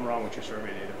got something wrong with your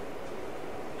survey data.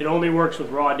 It only works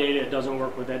with raw data. It doesn't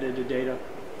work with edited data.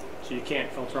 So you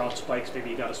can't filter out spikes.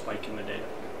 Maybe you got a spike in the data.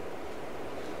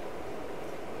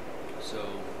 So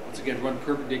once again, run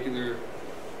perpendicular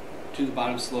to the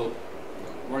bottom slope.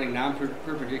 Running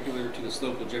non-perpendicular to the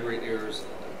slope will generate errors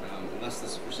unless the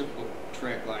reciprocal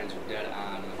track lines are dead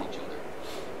on with each other,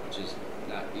 which is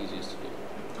not easiest to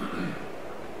do.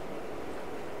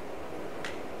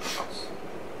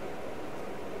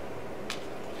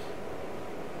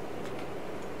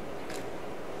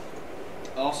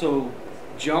 Also,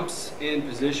 jumps in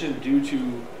position due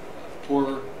to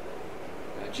poor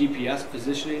GPS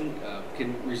positioning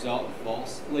can result in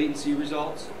false latency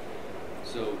results.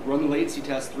 So run the latency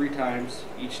test 3 times,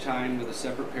 each time with a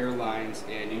separate pair of lines,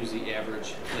 and use the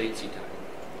average latency time.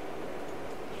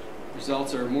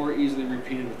 Results are more easily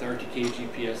repeated with RTK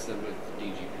GPS than with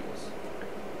DGPS.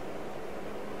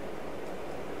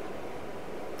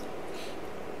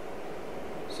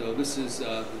 So this is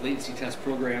the latency test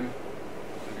program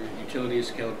under Utilities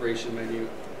Calibration menu.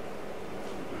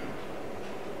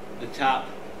 The top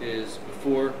is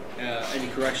before any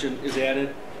correction is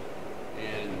added,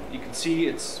 and you can see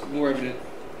it's more evident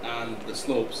on the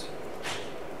slopes,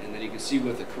 and then you can see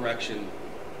with the correction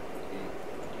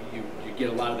you get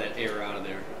a lot of that error out of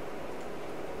there.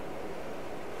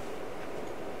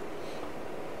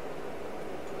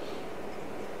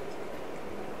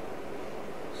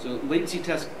 So latency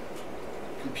test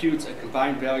computes a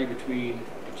combined value between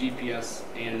the GPS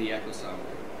and the echo sounder.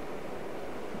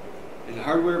 In the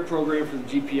hardware program for the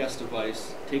GPS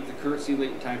device, take the current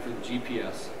latent time for the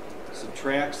GPS,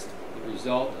 subtracts the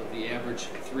result of the average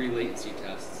 3 latency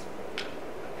tests.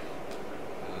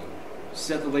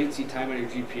 Set the latency time on your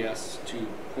GPS to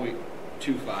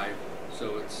 0.25,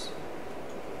 so it's,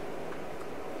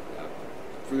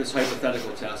 for this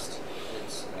hypothetical test,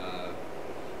 it's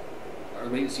our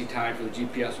latency time for the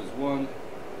GPS was 1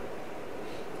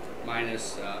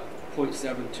 minus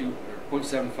 0.72 or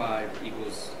 0.75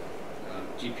 equals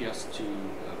GPS to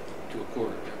a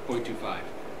quarter, 0.25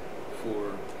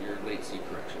 for your latency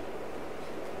correction.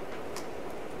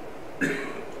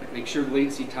 Make sure the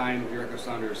latency time of your echo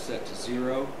sounder is set to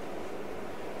 0.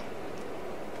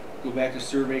 Go back to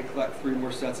survey, collect 3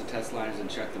 more sets of test lines, and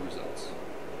check the results.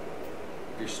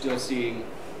 If you're still seeing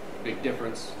a big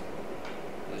difference,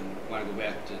 then you want to go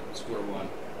back to square one.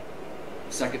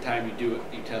 The second time you do it,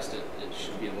 you test it, it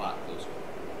should be a lot closer.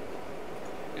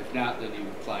 If not, then you've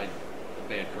applied a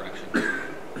bad correction.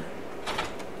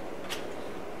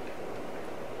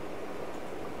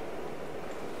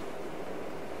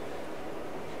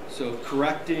 So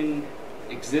correcting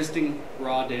existing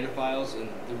raw data files and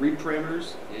the read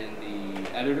parameters in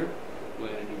the editor, when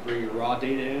you bring your raw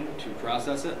data in to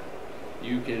process it,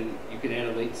 you can add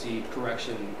a latency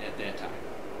correction at that time.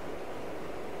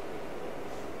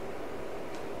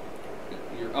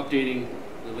 You're updating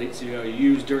the latency value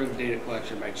used during the data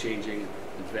collection by changing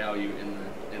the value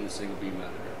in the single beam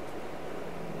editor.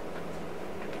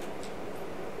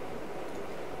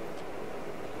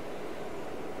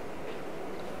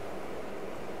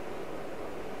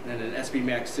 Then in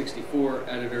SBMax 64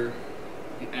 editor,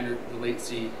 you can enter the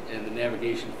latency in the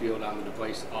navigation field on the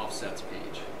device offsets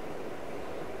page.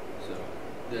 So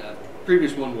the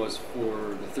previous one was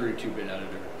for the 32-bit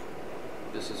editor.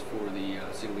 This is for the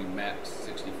single beam Max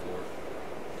 64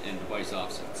 and device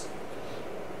offsets.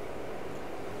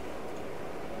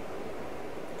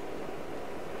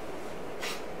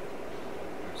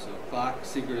 clock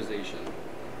synchronization.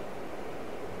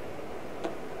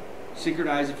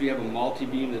 Synchronize if you have a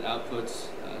multi-beam that outputs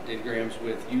datagrams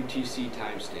with UTC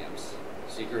timestamps.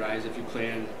 Synchronize if you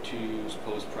plan to use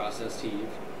post-process heave.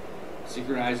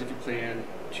 Synchronize if you plan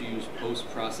to use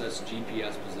post-process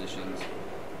GPS positions.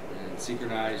 And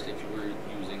synchronized if you were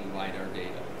using LiDAR data.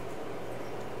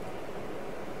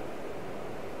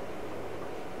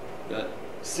 The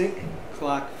sync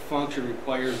clock function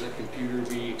requires a computer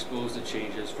be exposed to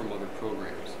changes from other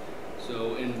programs.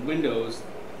 So in Windows,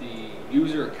 the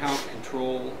user account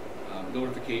control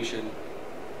notification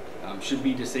should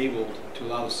be disabled to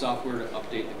allow the software to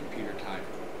update the computer time.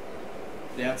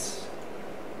 That's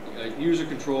a user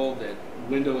control that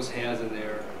Windows has in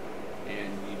there, and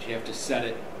you have to set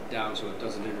it down so it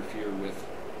doesn't interfere with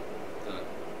the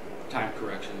time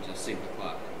correction to sync the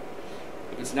clock.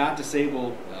 If it's not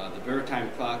disabled, the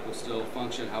Veritime clock will still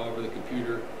function, however the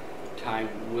computer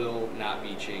time will not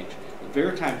be changed. The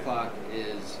Veritime clock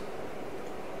is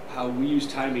how we use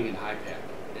timing in HYPACK.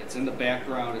 It's in the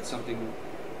background, it's something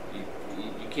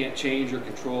you can't change or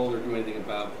control or do anything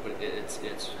about, but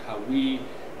it's how we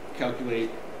calculate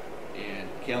and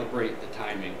calibrate the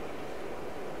timing.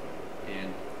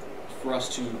 And for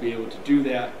us to be able to do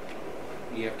that,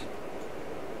 you have to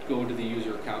go into the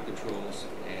user account controls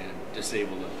and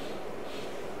disable them.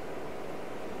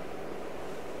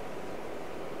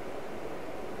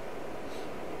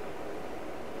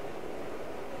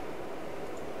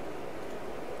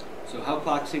 So how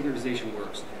clock synchronization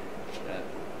works.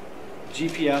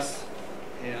 GPS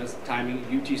has timing,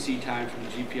 UTC time from the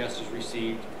GPS is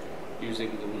received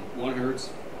using the 1 Hz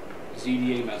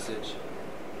ZDA message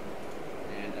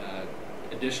and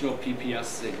additional PPS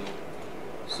signal.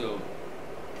 So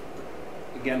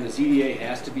again, the ZDA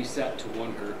has to be set to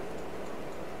 1 Hz,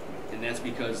 and that's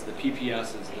because the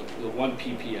PPS is the 1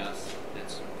 PPS,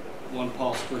 that's 1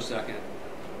 pulse per second.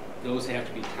 Those have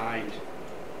to be timed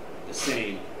the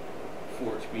same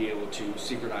for it to be able to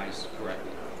synchronize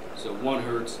correctly. So 1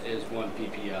 Hz is 1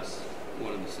 PPS,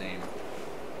 one and the same.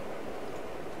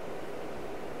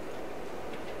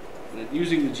 And then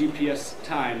using the GPS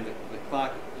time, the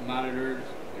clock monitors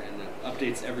and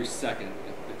updates every second.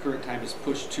 The current time is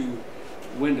pushed to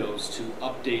Windows to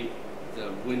update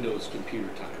the Windows computer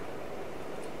time.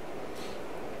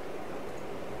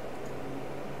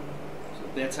 So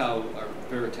that's how our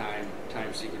Veritime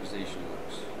time synchronization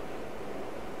works.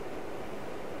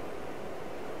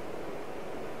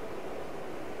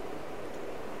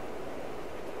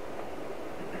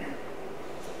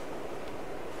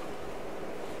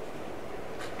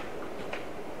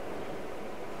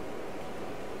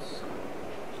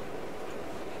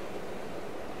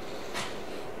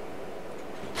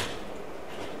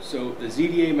 So the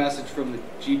ZDA message from the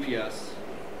GPS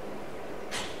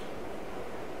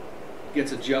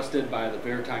gets adjusted by the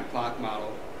Veritime clock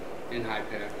model in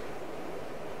HYPACK,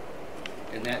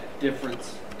 and that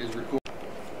difference is recorded.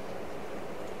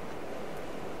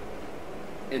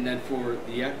 And then for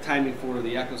the timing for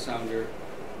the echo sounder,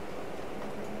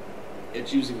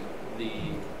 it's using the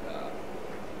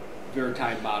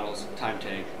Veritime model's time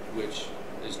tag, which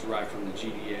is derived from the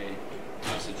GDA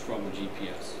message from the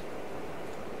GPS.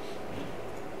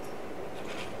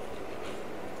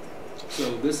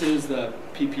 So this is the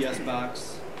PPS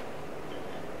box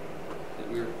that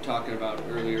we were talking about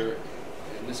earlier.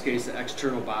 In this case, the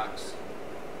external box.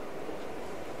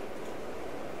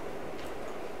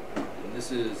 And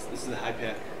this is the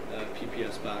HYPACK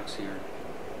PPS box here.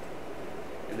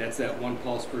 And that's that 1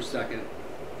 pulse per second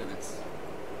that it's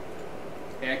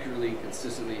accurately,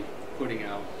 consistently putting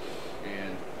out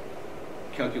and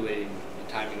calculating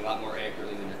the timing a lot more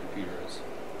accurately than your computer is.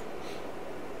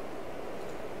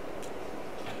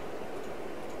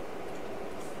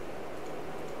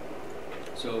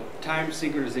 So, time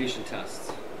synchronization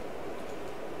tests.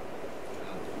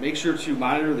 Make sure to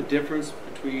monitor the difference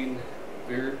between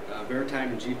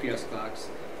Veritime and GPS clocks.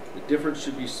 The difference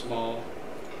should be small,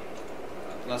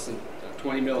 less than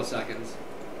 20 milliseconds.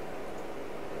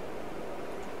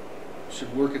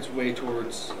 Should work its way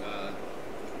towards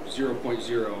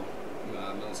 0.0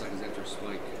 milliseconds after a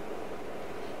spike.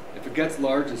 If it gets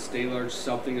large and stay large,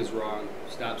 something is wrong.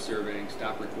 Stop surveying,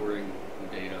 stop recording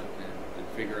the data, and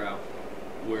figure out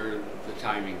where the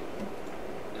timing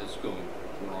is going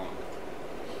wrong.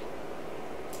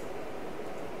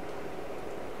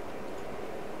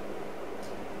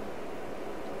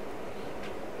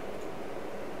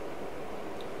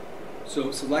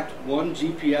 So select one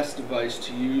GPS device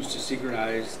to use to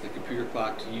synchronize the computer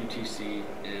clock to UTC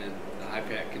in the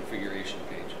HYPACK configuration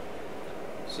page.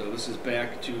 So this is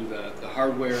back to the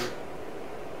hardware,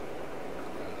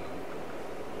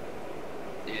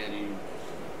 and and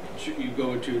you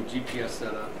go into GPS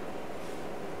setup,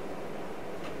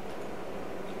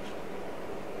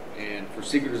 and for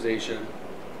synchronization,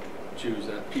 choose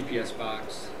a PPS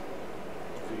box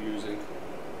if you're using.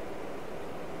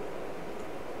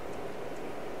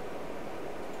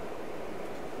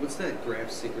 What's that graph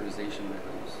synchronization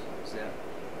values? Is that?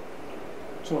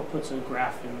 So it puts a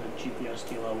graph in the GPS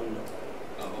DLL window.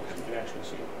 Oh, okay. You can actually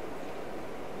see it.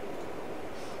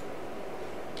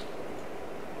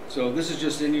 So this is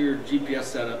just in your GPS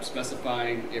setup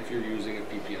specifying if you're using a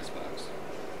PPS box.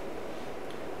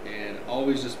 And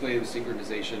always display the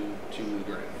synchronization to the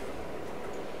graph.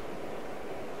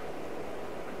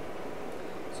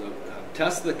 So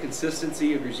test the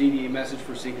consistency of your ZDA message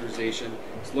for synchronization.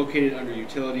 It's located under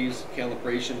Utilities,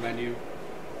 Calibration menu.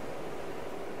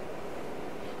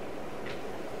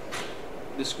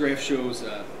 This graph shows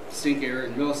sync error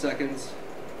in milliseconds.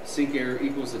 Sync error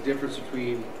equals the difference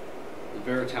between the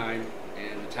veritime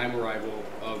and the time arrival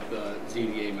of the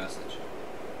ZDA message.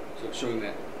 So it's showing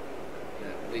that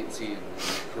latency and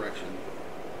correction.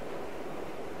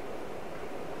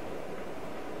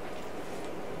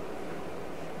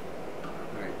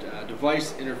 All right,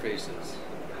 device interfaces.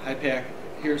 HYPACK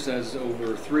here says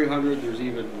over 300. There's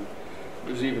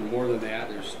even more than that.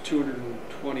 There's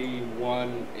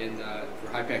 221 for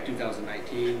HYPACK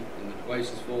 2019 in the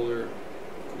devices folder.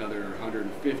 Another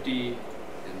 150 in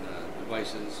the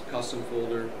devices custom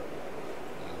folder.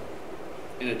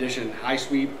 In addition, high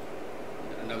sweep,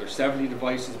 another 70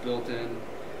 devices built in.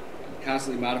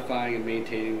 Constantly modifying and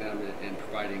maintaining them and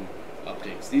providing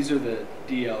updates. These are the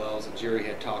DLLs that Jerry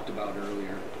had talked about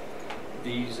earlier.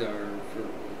 These are for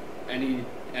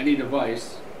any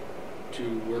device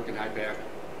to work in HYPACK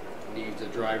needs a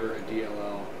driver, a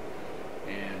DLL,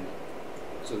 and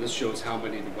so this shows how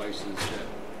many devices that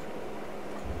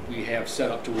we have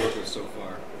set up to work with so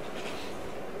far.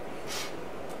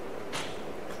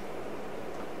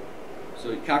 So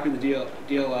you copy the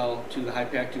DLL to the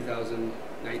HYPACK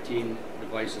 2019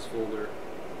 devices folder,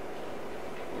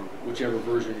 or whichever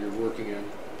version you're working in.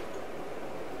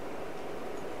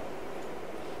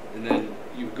 And then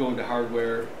you go into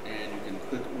hardware and you can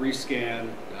click rescan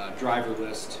driver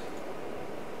list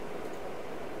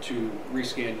to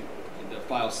rescan the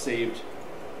file saved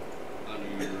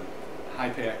under your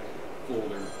HYPACK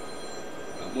folder.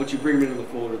 Once you bring them into the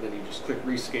folder, then you just click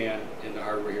rescan in the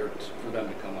hardware here for them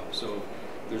to come up. So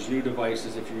there's new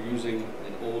devices. If you're using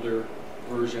an older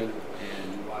version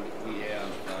and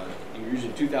you're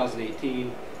using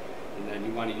 2018, and then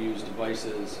you want to use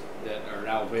devices that are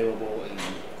now available in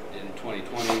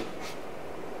 2020,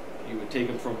 you would take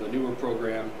them from the newer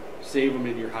program, save them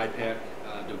in your HYPACK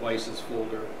devices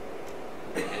folder,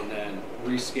 and then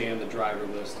rescan the driver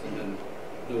list, and then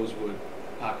those would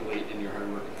populate in your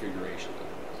hardware configuration.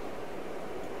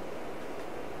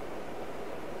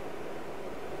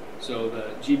 So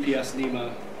the GPS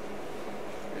NEMA,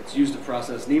 it's used to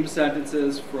process NEMA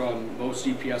sentences from most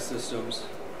GPS systems.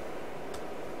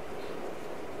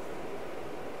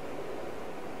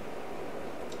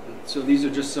 So these are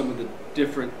just some of the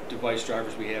different device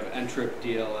drivers we have. NTRIP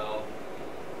DLL,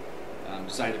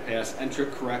 designed to pass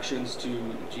NTRIP corrections to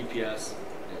GPS.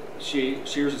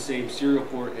 Shares the same serial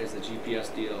port as the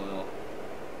GPS DLL.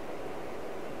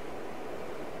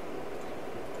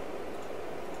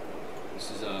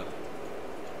 This is a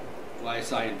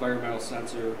YSI environmental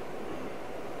sensor.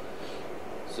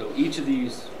 So each of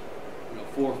these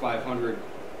 400 or 500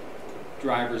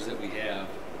 drivers that we have,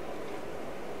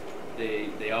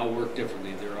 they all work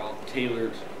differently. They're all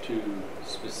tailored to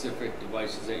specific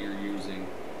devices that you're using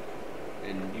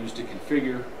and used to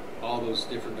configure all those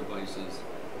different devices.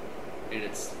 And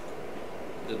it's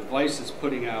the device is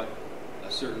putting out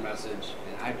a certain message,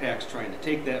 and HYPACK's trying to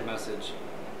take that message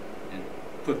and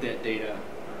put that data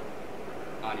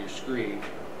on your screen.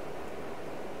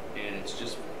 And it's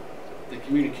just the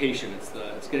communication.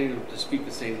 It's getting them to speak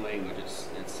the same language.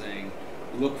 It's saying,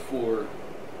 look for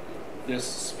this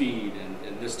speed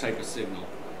and this type of signal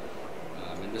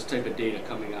and this type of data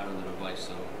coming out of the device.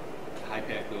 So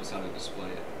HYPACK knows how to display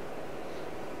it.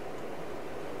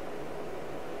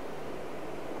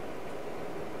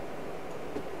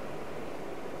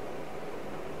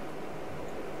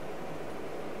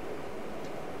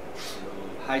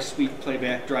 High sweep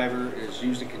playback driver is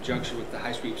used in conjunction with the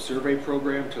high sweep survey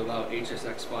program to allow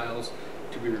HSX files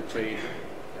to be replayed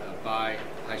by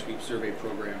high sweep survey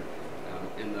program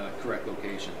in the correct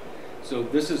location. So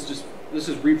this is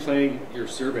replaying your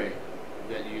survey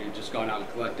that you just gone out and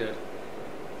collected.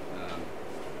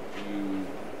 You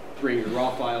bring your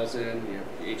raw files in,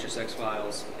 your HSX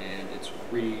files, and it's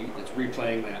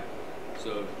replaying that.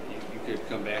 So you could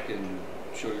come back and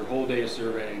show your whole day of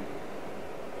surveying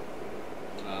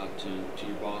to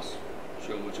your boss,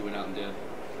 show him what you went out and did.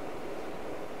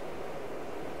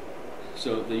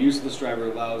 So the use of this driver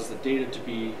allows the data to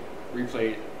be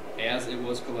replayed as it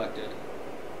was collected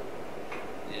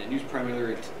and used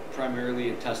primarily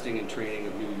in testing and training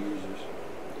of new users.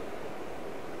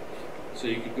 So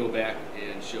you could go back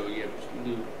and show you have a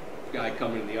new guy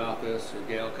coming in the office or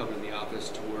gal coming in the office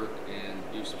to work and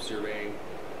do some surveying.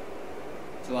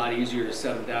 It's a lot easier to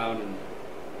set them down and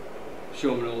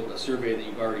show them a survey that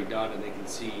you've already done, and they can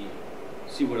see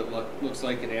what it looks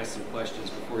like and ask some questions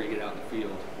before you get out in the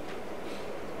field.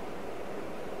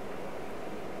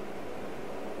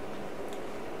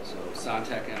 So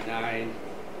Sontec M9,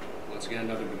 once again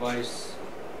another device.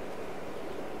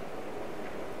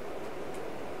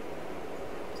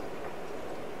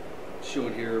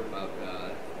 Showing here about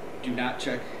do not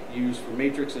check use for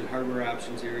matrix and hardware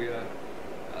options area.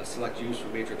 Select use for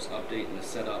matrix update in the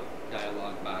setup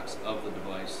dialog box of the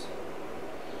device.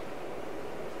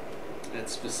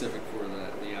 That's specific for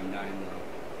the M9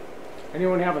 though.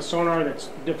 Anyone have a sonar that's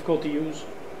difficult to use?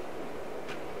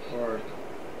 Or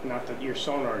not that your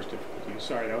sonar is difficult to use.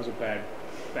 Sorry, that was a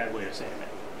bad way of saying that.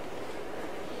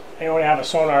 Anyone have a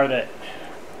sonar that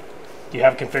you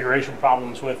have configuration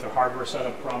problems with or hardware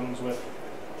setup problems with?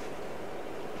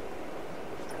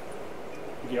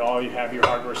 You have your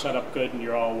hardware set up good and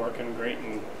you're all working great,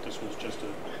 and this was just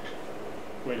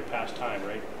a way to pass time,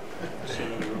 right?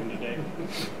 Sitting in the room today.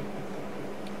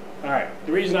 All right,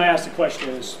 the reason I asked the question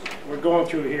is we're going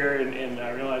through here, and I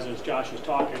realize as Josh is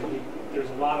talking, there's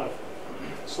a lot of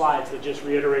slides that just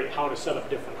reiterate how to set up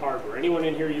different hardware. Anyone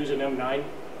in here use an M9?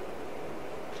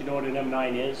 Do you know what an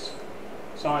M9 is?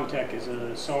 Sontec is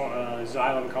a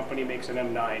Xylem company, makes an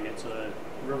M9. It's a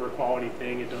river quality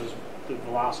thing. It does the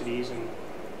velocities, and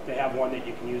they have one that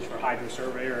you can use for hydro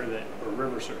surveyor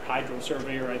or hydro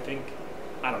surveyor, I think.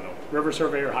 I don't know. River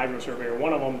surveyor, hydro surveyor.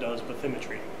 One of them does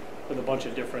bathymetry with a bunch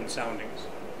of different soundings.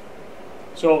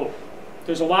 So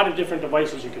there's a lot of different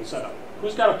devices you can set up.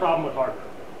 Who's got a problem with hardware?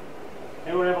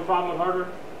 Anyone have a problem with hardware?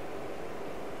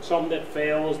 Something that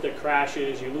fails, that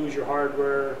crashes, you lose your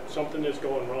hardware, something that's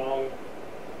going wrong,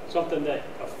 something that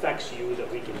affects you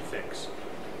that we can fix.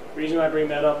 The reason I bring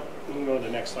that up, we can go to the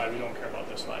next slide. We don't care about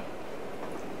this slide.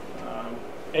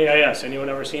 AIS. Anyone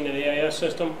ever seen an AIS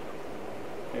system?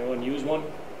 Anyone use one?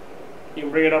 You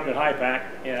can bring it up in HYPACK.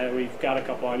 Yeah, we've got a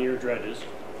couple on your dredges.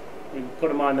 We put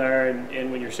them on there, and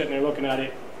when you're sitting there looking at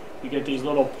it, you get these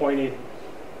little pointed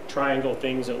triangle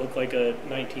things that look like a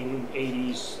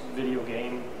 1980s video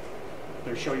game.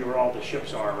 They show you where all the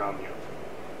ships are around you.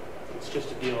 It's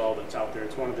just a DLL that's out there.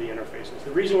 It's one of the interfaces.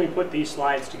 The reason we put these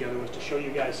slides together was to show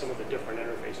you guys some of the different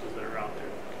interfaces that are out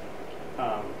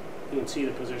there. You can see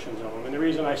the positions of them. And the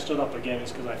reason I stood up again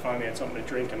is because I finally had something to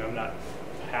drink and I'm not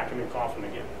hacking and coughing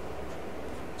again.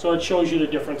 So it shows you the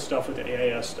different stuff with the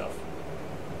AIS stuff.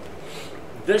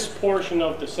 This portion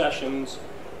of the sessions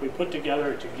we put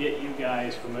together to get you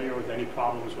guys familiar with any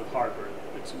problems with hardware.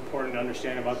 It's important to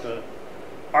understand about the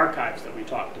archives that we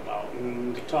talked about,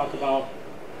 and to talk about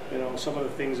some of the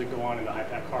things that go on in the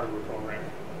HYPACK Hardware program.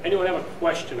 Anyone have a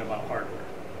question about hardware?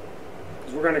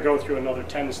 Because we're going to go through another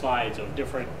 10 slides of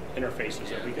different interfaces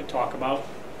that we could talk about,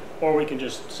 or we can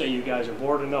just say you guys are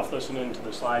bored enough listening to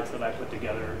the slides that I put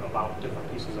together about different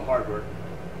pieces of hardware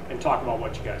and talk about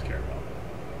what you guys care about.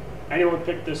 Anyone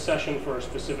pick this session for a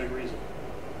specific reason?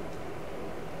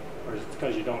 Or is it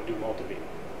because you don't do multi-beam?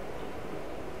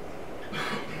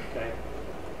 Okay.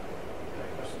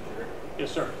 Question, Jerry.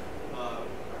 Yes, sir. I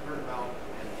heard about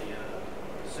in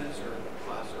the sensor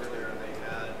class earlier, they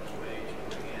had a way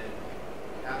to bring in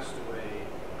castaway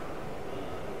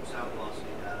sound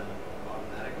velocity data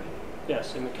automatically.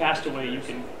 Yes, in the castaway, there's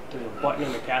a button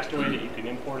in the castaway that you can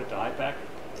import it to HYPACK,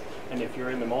 and if you're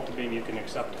in the multi-beam, you can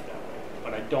accept it that way.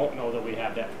 But I don't know that we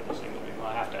have that for the single beam.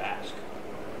 I'll have to ask.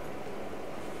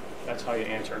 That's how you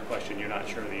answer a question you're not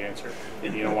sure of the answer.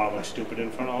 And you don't want to look stupid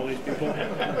in front of all these people.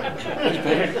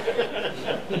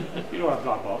 You know what I'm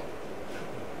talking about.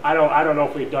 I don't know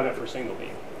if we've done it for single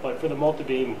beam, but for the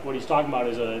multi-beam, what he's talking about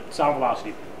is a sound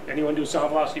velocity. Anyone do sound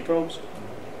velocity probes?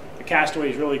 The castaway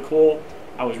is really cool.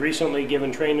 I was recently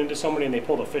giving training to somebody and they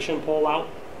pulled a fishing pole out.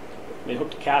 They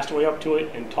hooked a castaway up to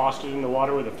it and tossed it in the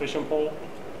water with a fishing pole.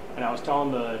 And I was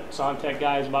telling the Sontec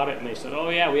guys about it, and they said, oh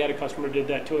yeah, we had a customer who did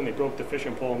that too, and they broke the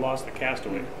fishing pole and lost the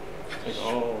castaway. Like,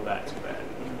 oh, that's bad.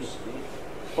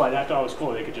 But I thought it was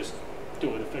cool. They could just do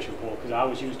it with a fishing pole, because I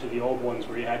was used to the old ones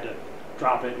where you had to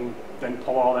drop it and then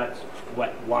pull all that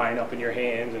wet line up in your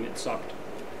hands, and it sucked.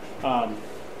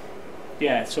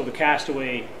 Yeah, so the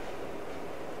castaway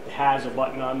It has a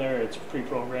button on there. It's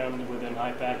pre-programmed within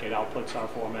HYPACK. It outputs our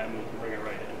format, and we can bring it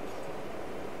right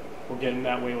in. We're getting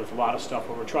that way with a lot of stuff,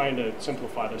 where we're trying to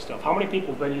simplify this stuff. How many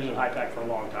people have been using HYPACK for a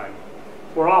long time?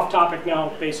 We're off topic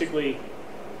now. Basically,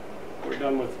 we're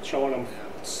done with showing them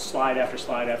slide after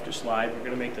slide after slide. We're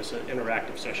going to make this an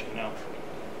interactive session now.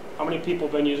 How many people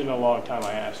have been using it a long time,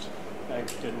 I asked. I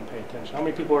didn't pay attention. How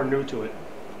many people are new to it?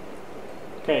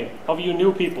 Okay, of you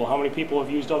new people, how many people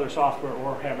have used other software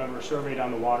or have ever surveyed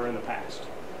on the water in the past?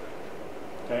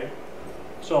 Okay,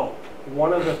 so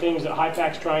one of the things that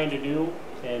HYPACK's trying to do,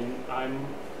 and I'm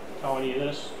telling you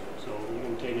this, so you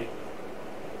can take it,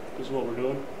 this is what we're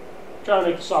doing. Trying to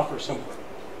make the software simpler,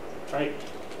 right?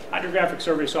 Hydrographic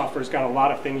survey software's got a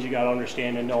lot of things you got to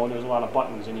understand and know, and there's a lot of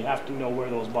buttons, and you have to know where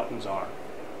those buttons are.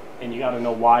 And you got to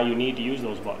know why you need to use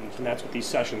those buttons, and that's what these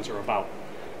sessions are about.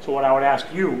 So what I would ask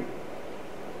you,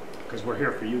 because we're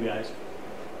here for you guys,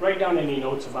 write down any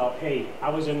notes about, hey, I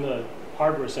was in the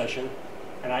hardware session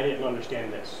and I didn't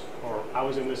understand this, or I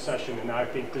was in this session and I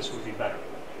think this would be better,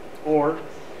 or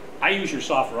I use your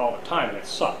software all the time and it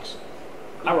sucks.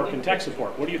 I work in tech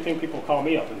support. What do you think people call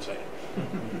me up and say?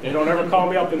 They don't ever call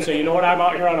me up and say, you know what, I'm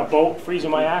out here on a boat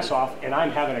freezing my ass off and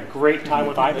I'm having a great time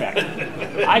with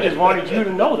HYPACK. I just wanted you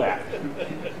to know that.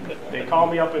 They call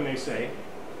me up and they say,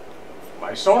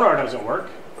 my sonar doesn't work,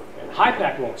 and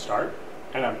HYPACK won't start,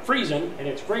 and I'm freezing, and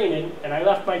it's raining, and I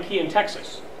left my key in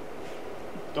Texas.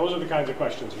 Those are the kinds of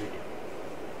questions we get.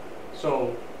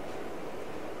 So,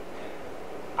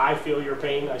 I feel your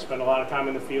pain. I spend a lot of time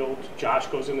in the field. Josh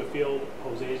goes in the field.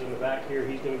 Jose's in the back here.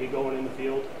 He's going to be going in the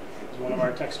field. He's one of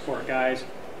our tech support guys.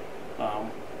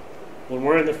 When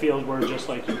we're in the field, we're just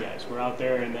like you guys. We're out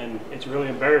there, and then it's really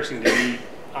embarrassing to be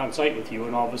on site with you,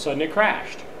 and all of a sudden it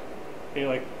crashed. And you're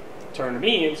like, turn to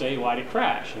me and say, why did it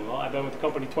crash? And well, I've been with the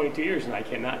company 22 years and I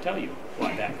cannot tell you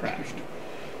why that crashed.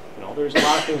 You know, there's a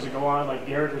lot of things that go on, like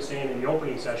Garrett was saying in the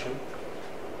opening session.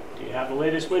 Do you have the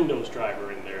latest Windows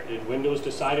driver in there? Did Windows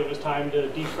decide it was time to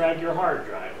defrag your hard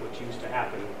drive, which used to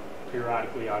happen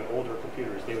periodically on older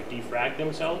computers? They would defrag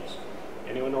themselves.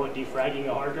 Anyone know what defragging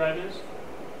a hard drive is?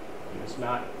 And it's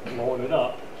not blowing it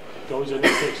up. It goes in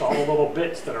and takes all the little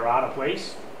bits that are out of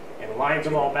place and lines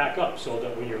them all back up, so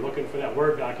that when you're looking for that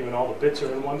Word document, all the bits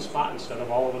are in one spot instead of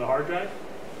all over the hard drive.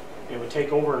 It would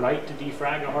take overnight to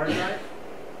defrag a hard drive.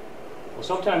 Well,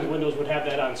 sometimes Windows would have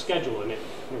that on schedule, and it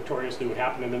notoriously would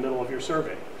happen in the middle of your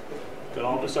survey. Then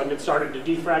all of a sudden it started to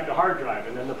defrag the hard drive,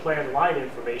 and then the planned line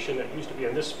information that used to be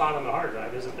in this spot on the hard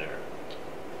drive isn't there,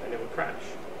 and it would crash.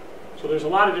 So there's a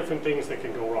lot of different things that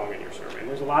can go wrong in your survey, and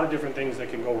there's a lot of different things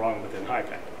that can go wrong within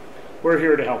HYPACK. We're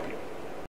here to help you.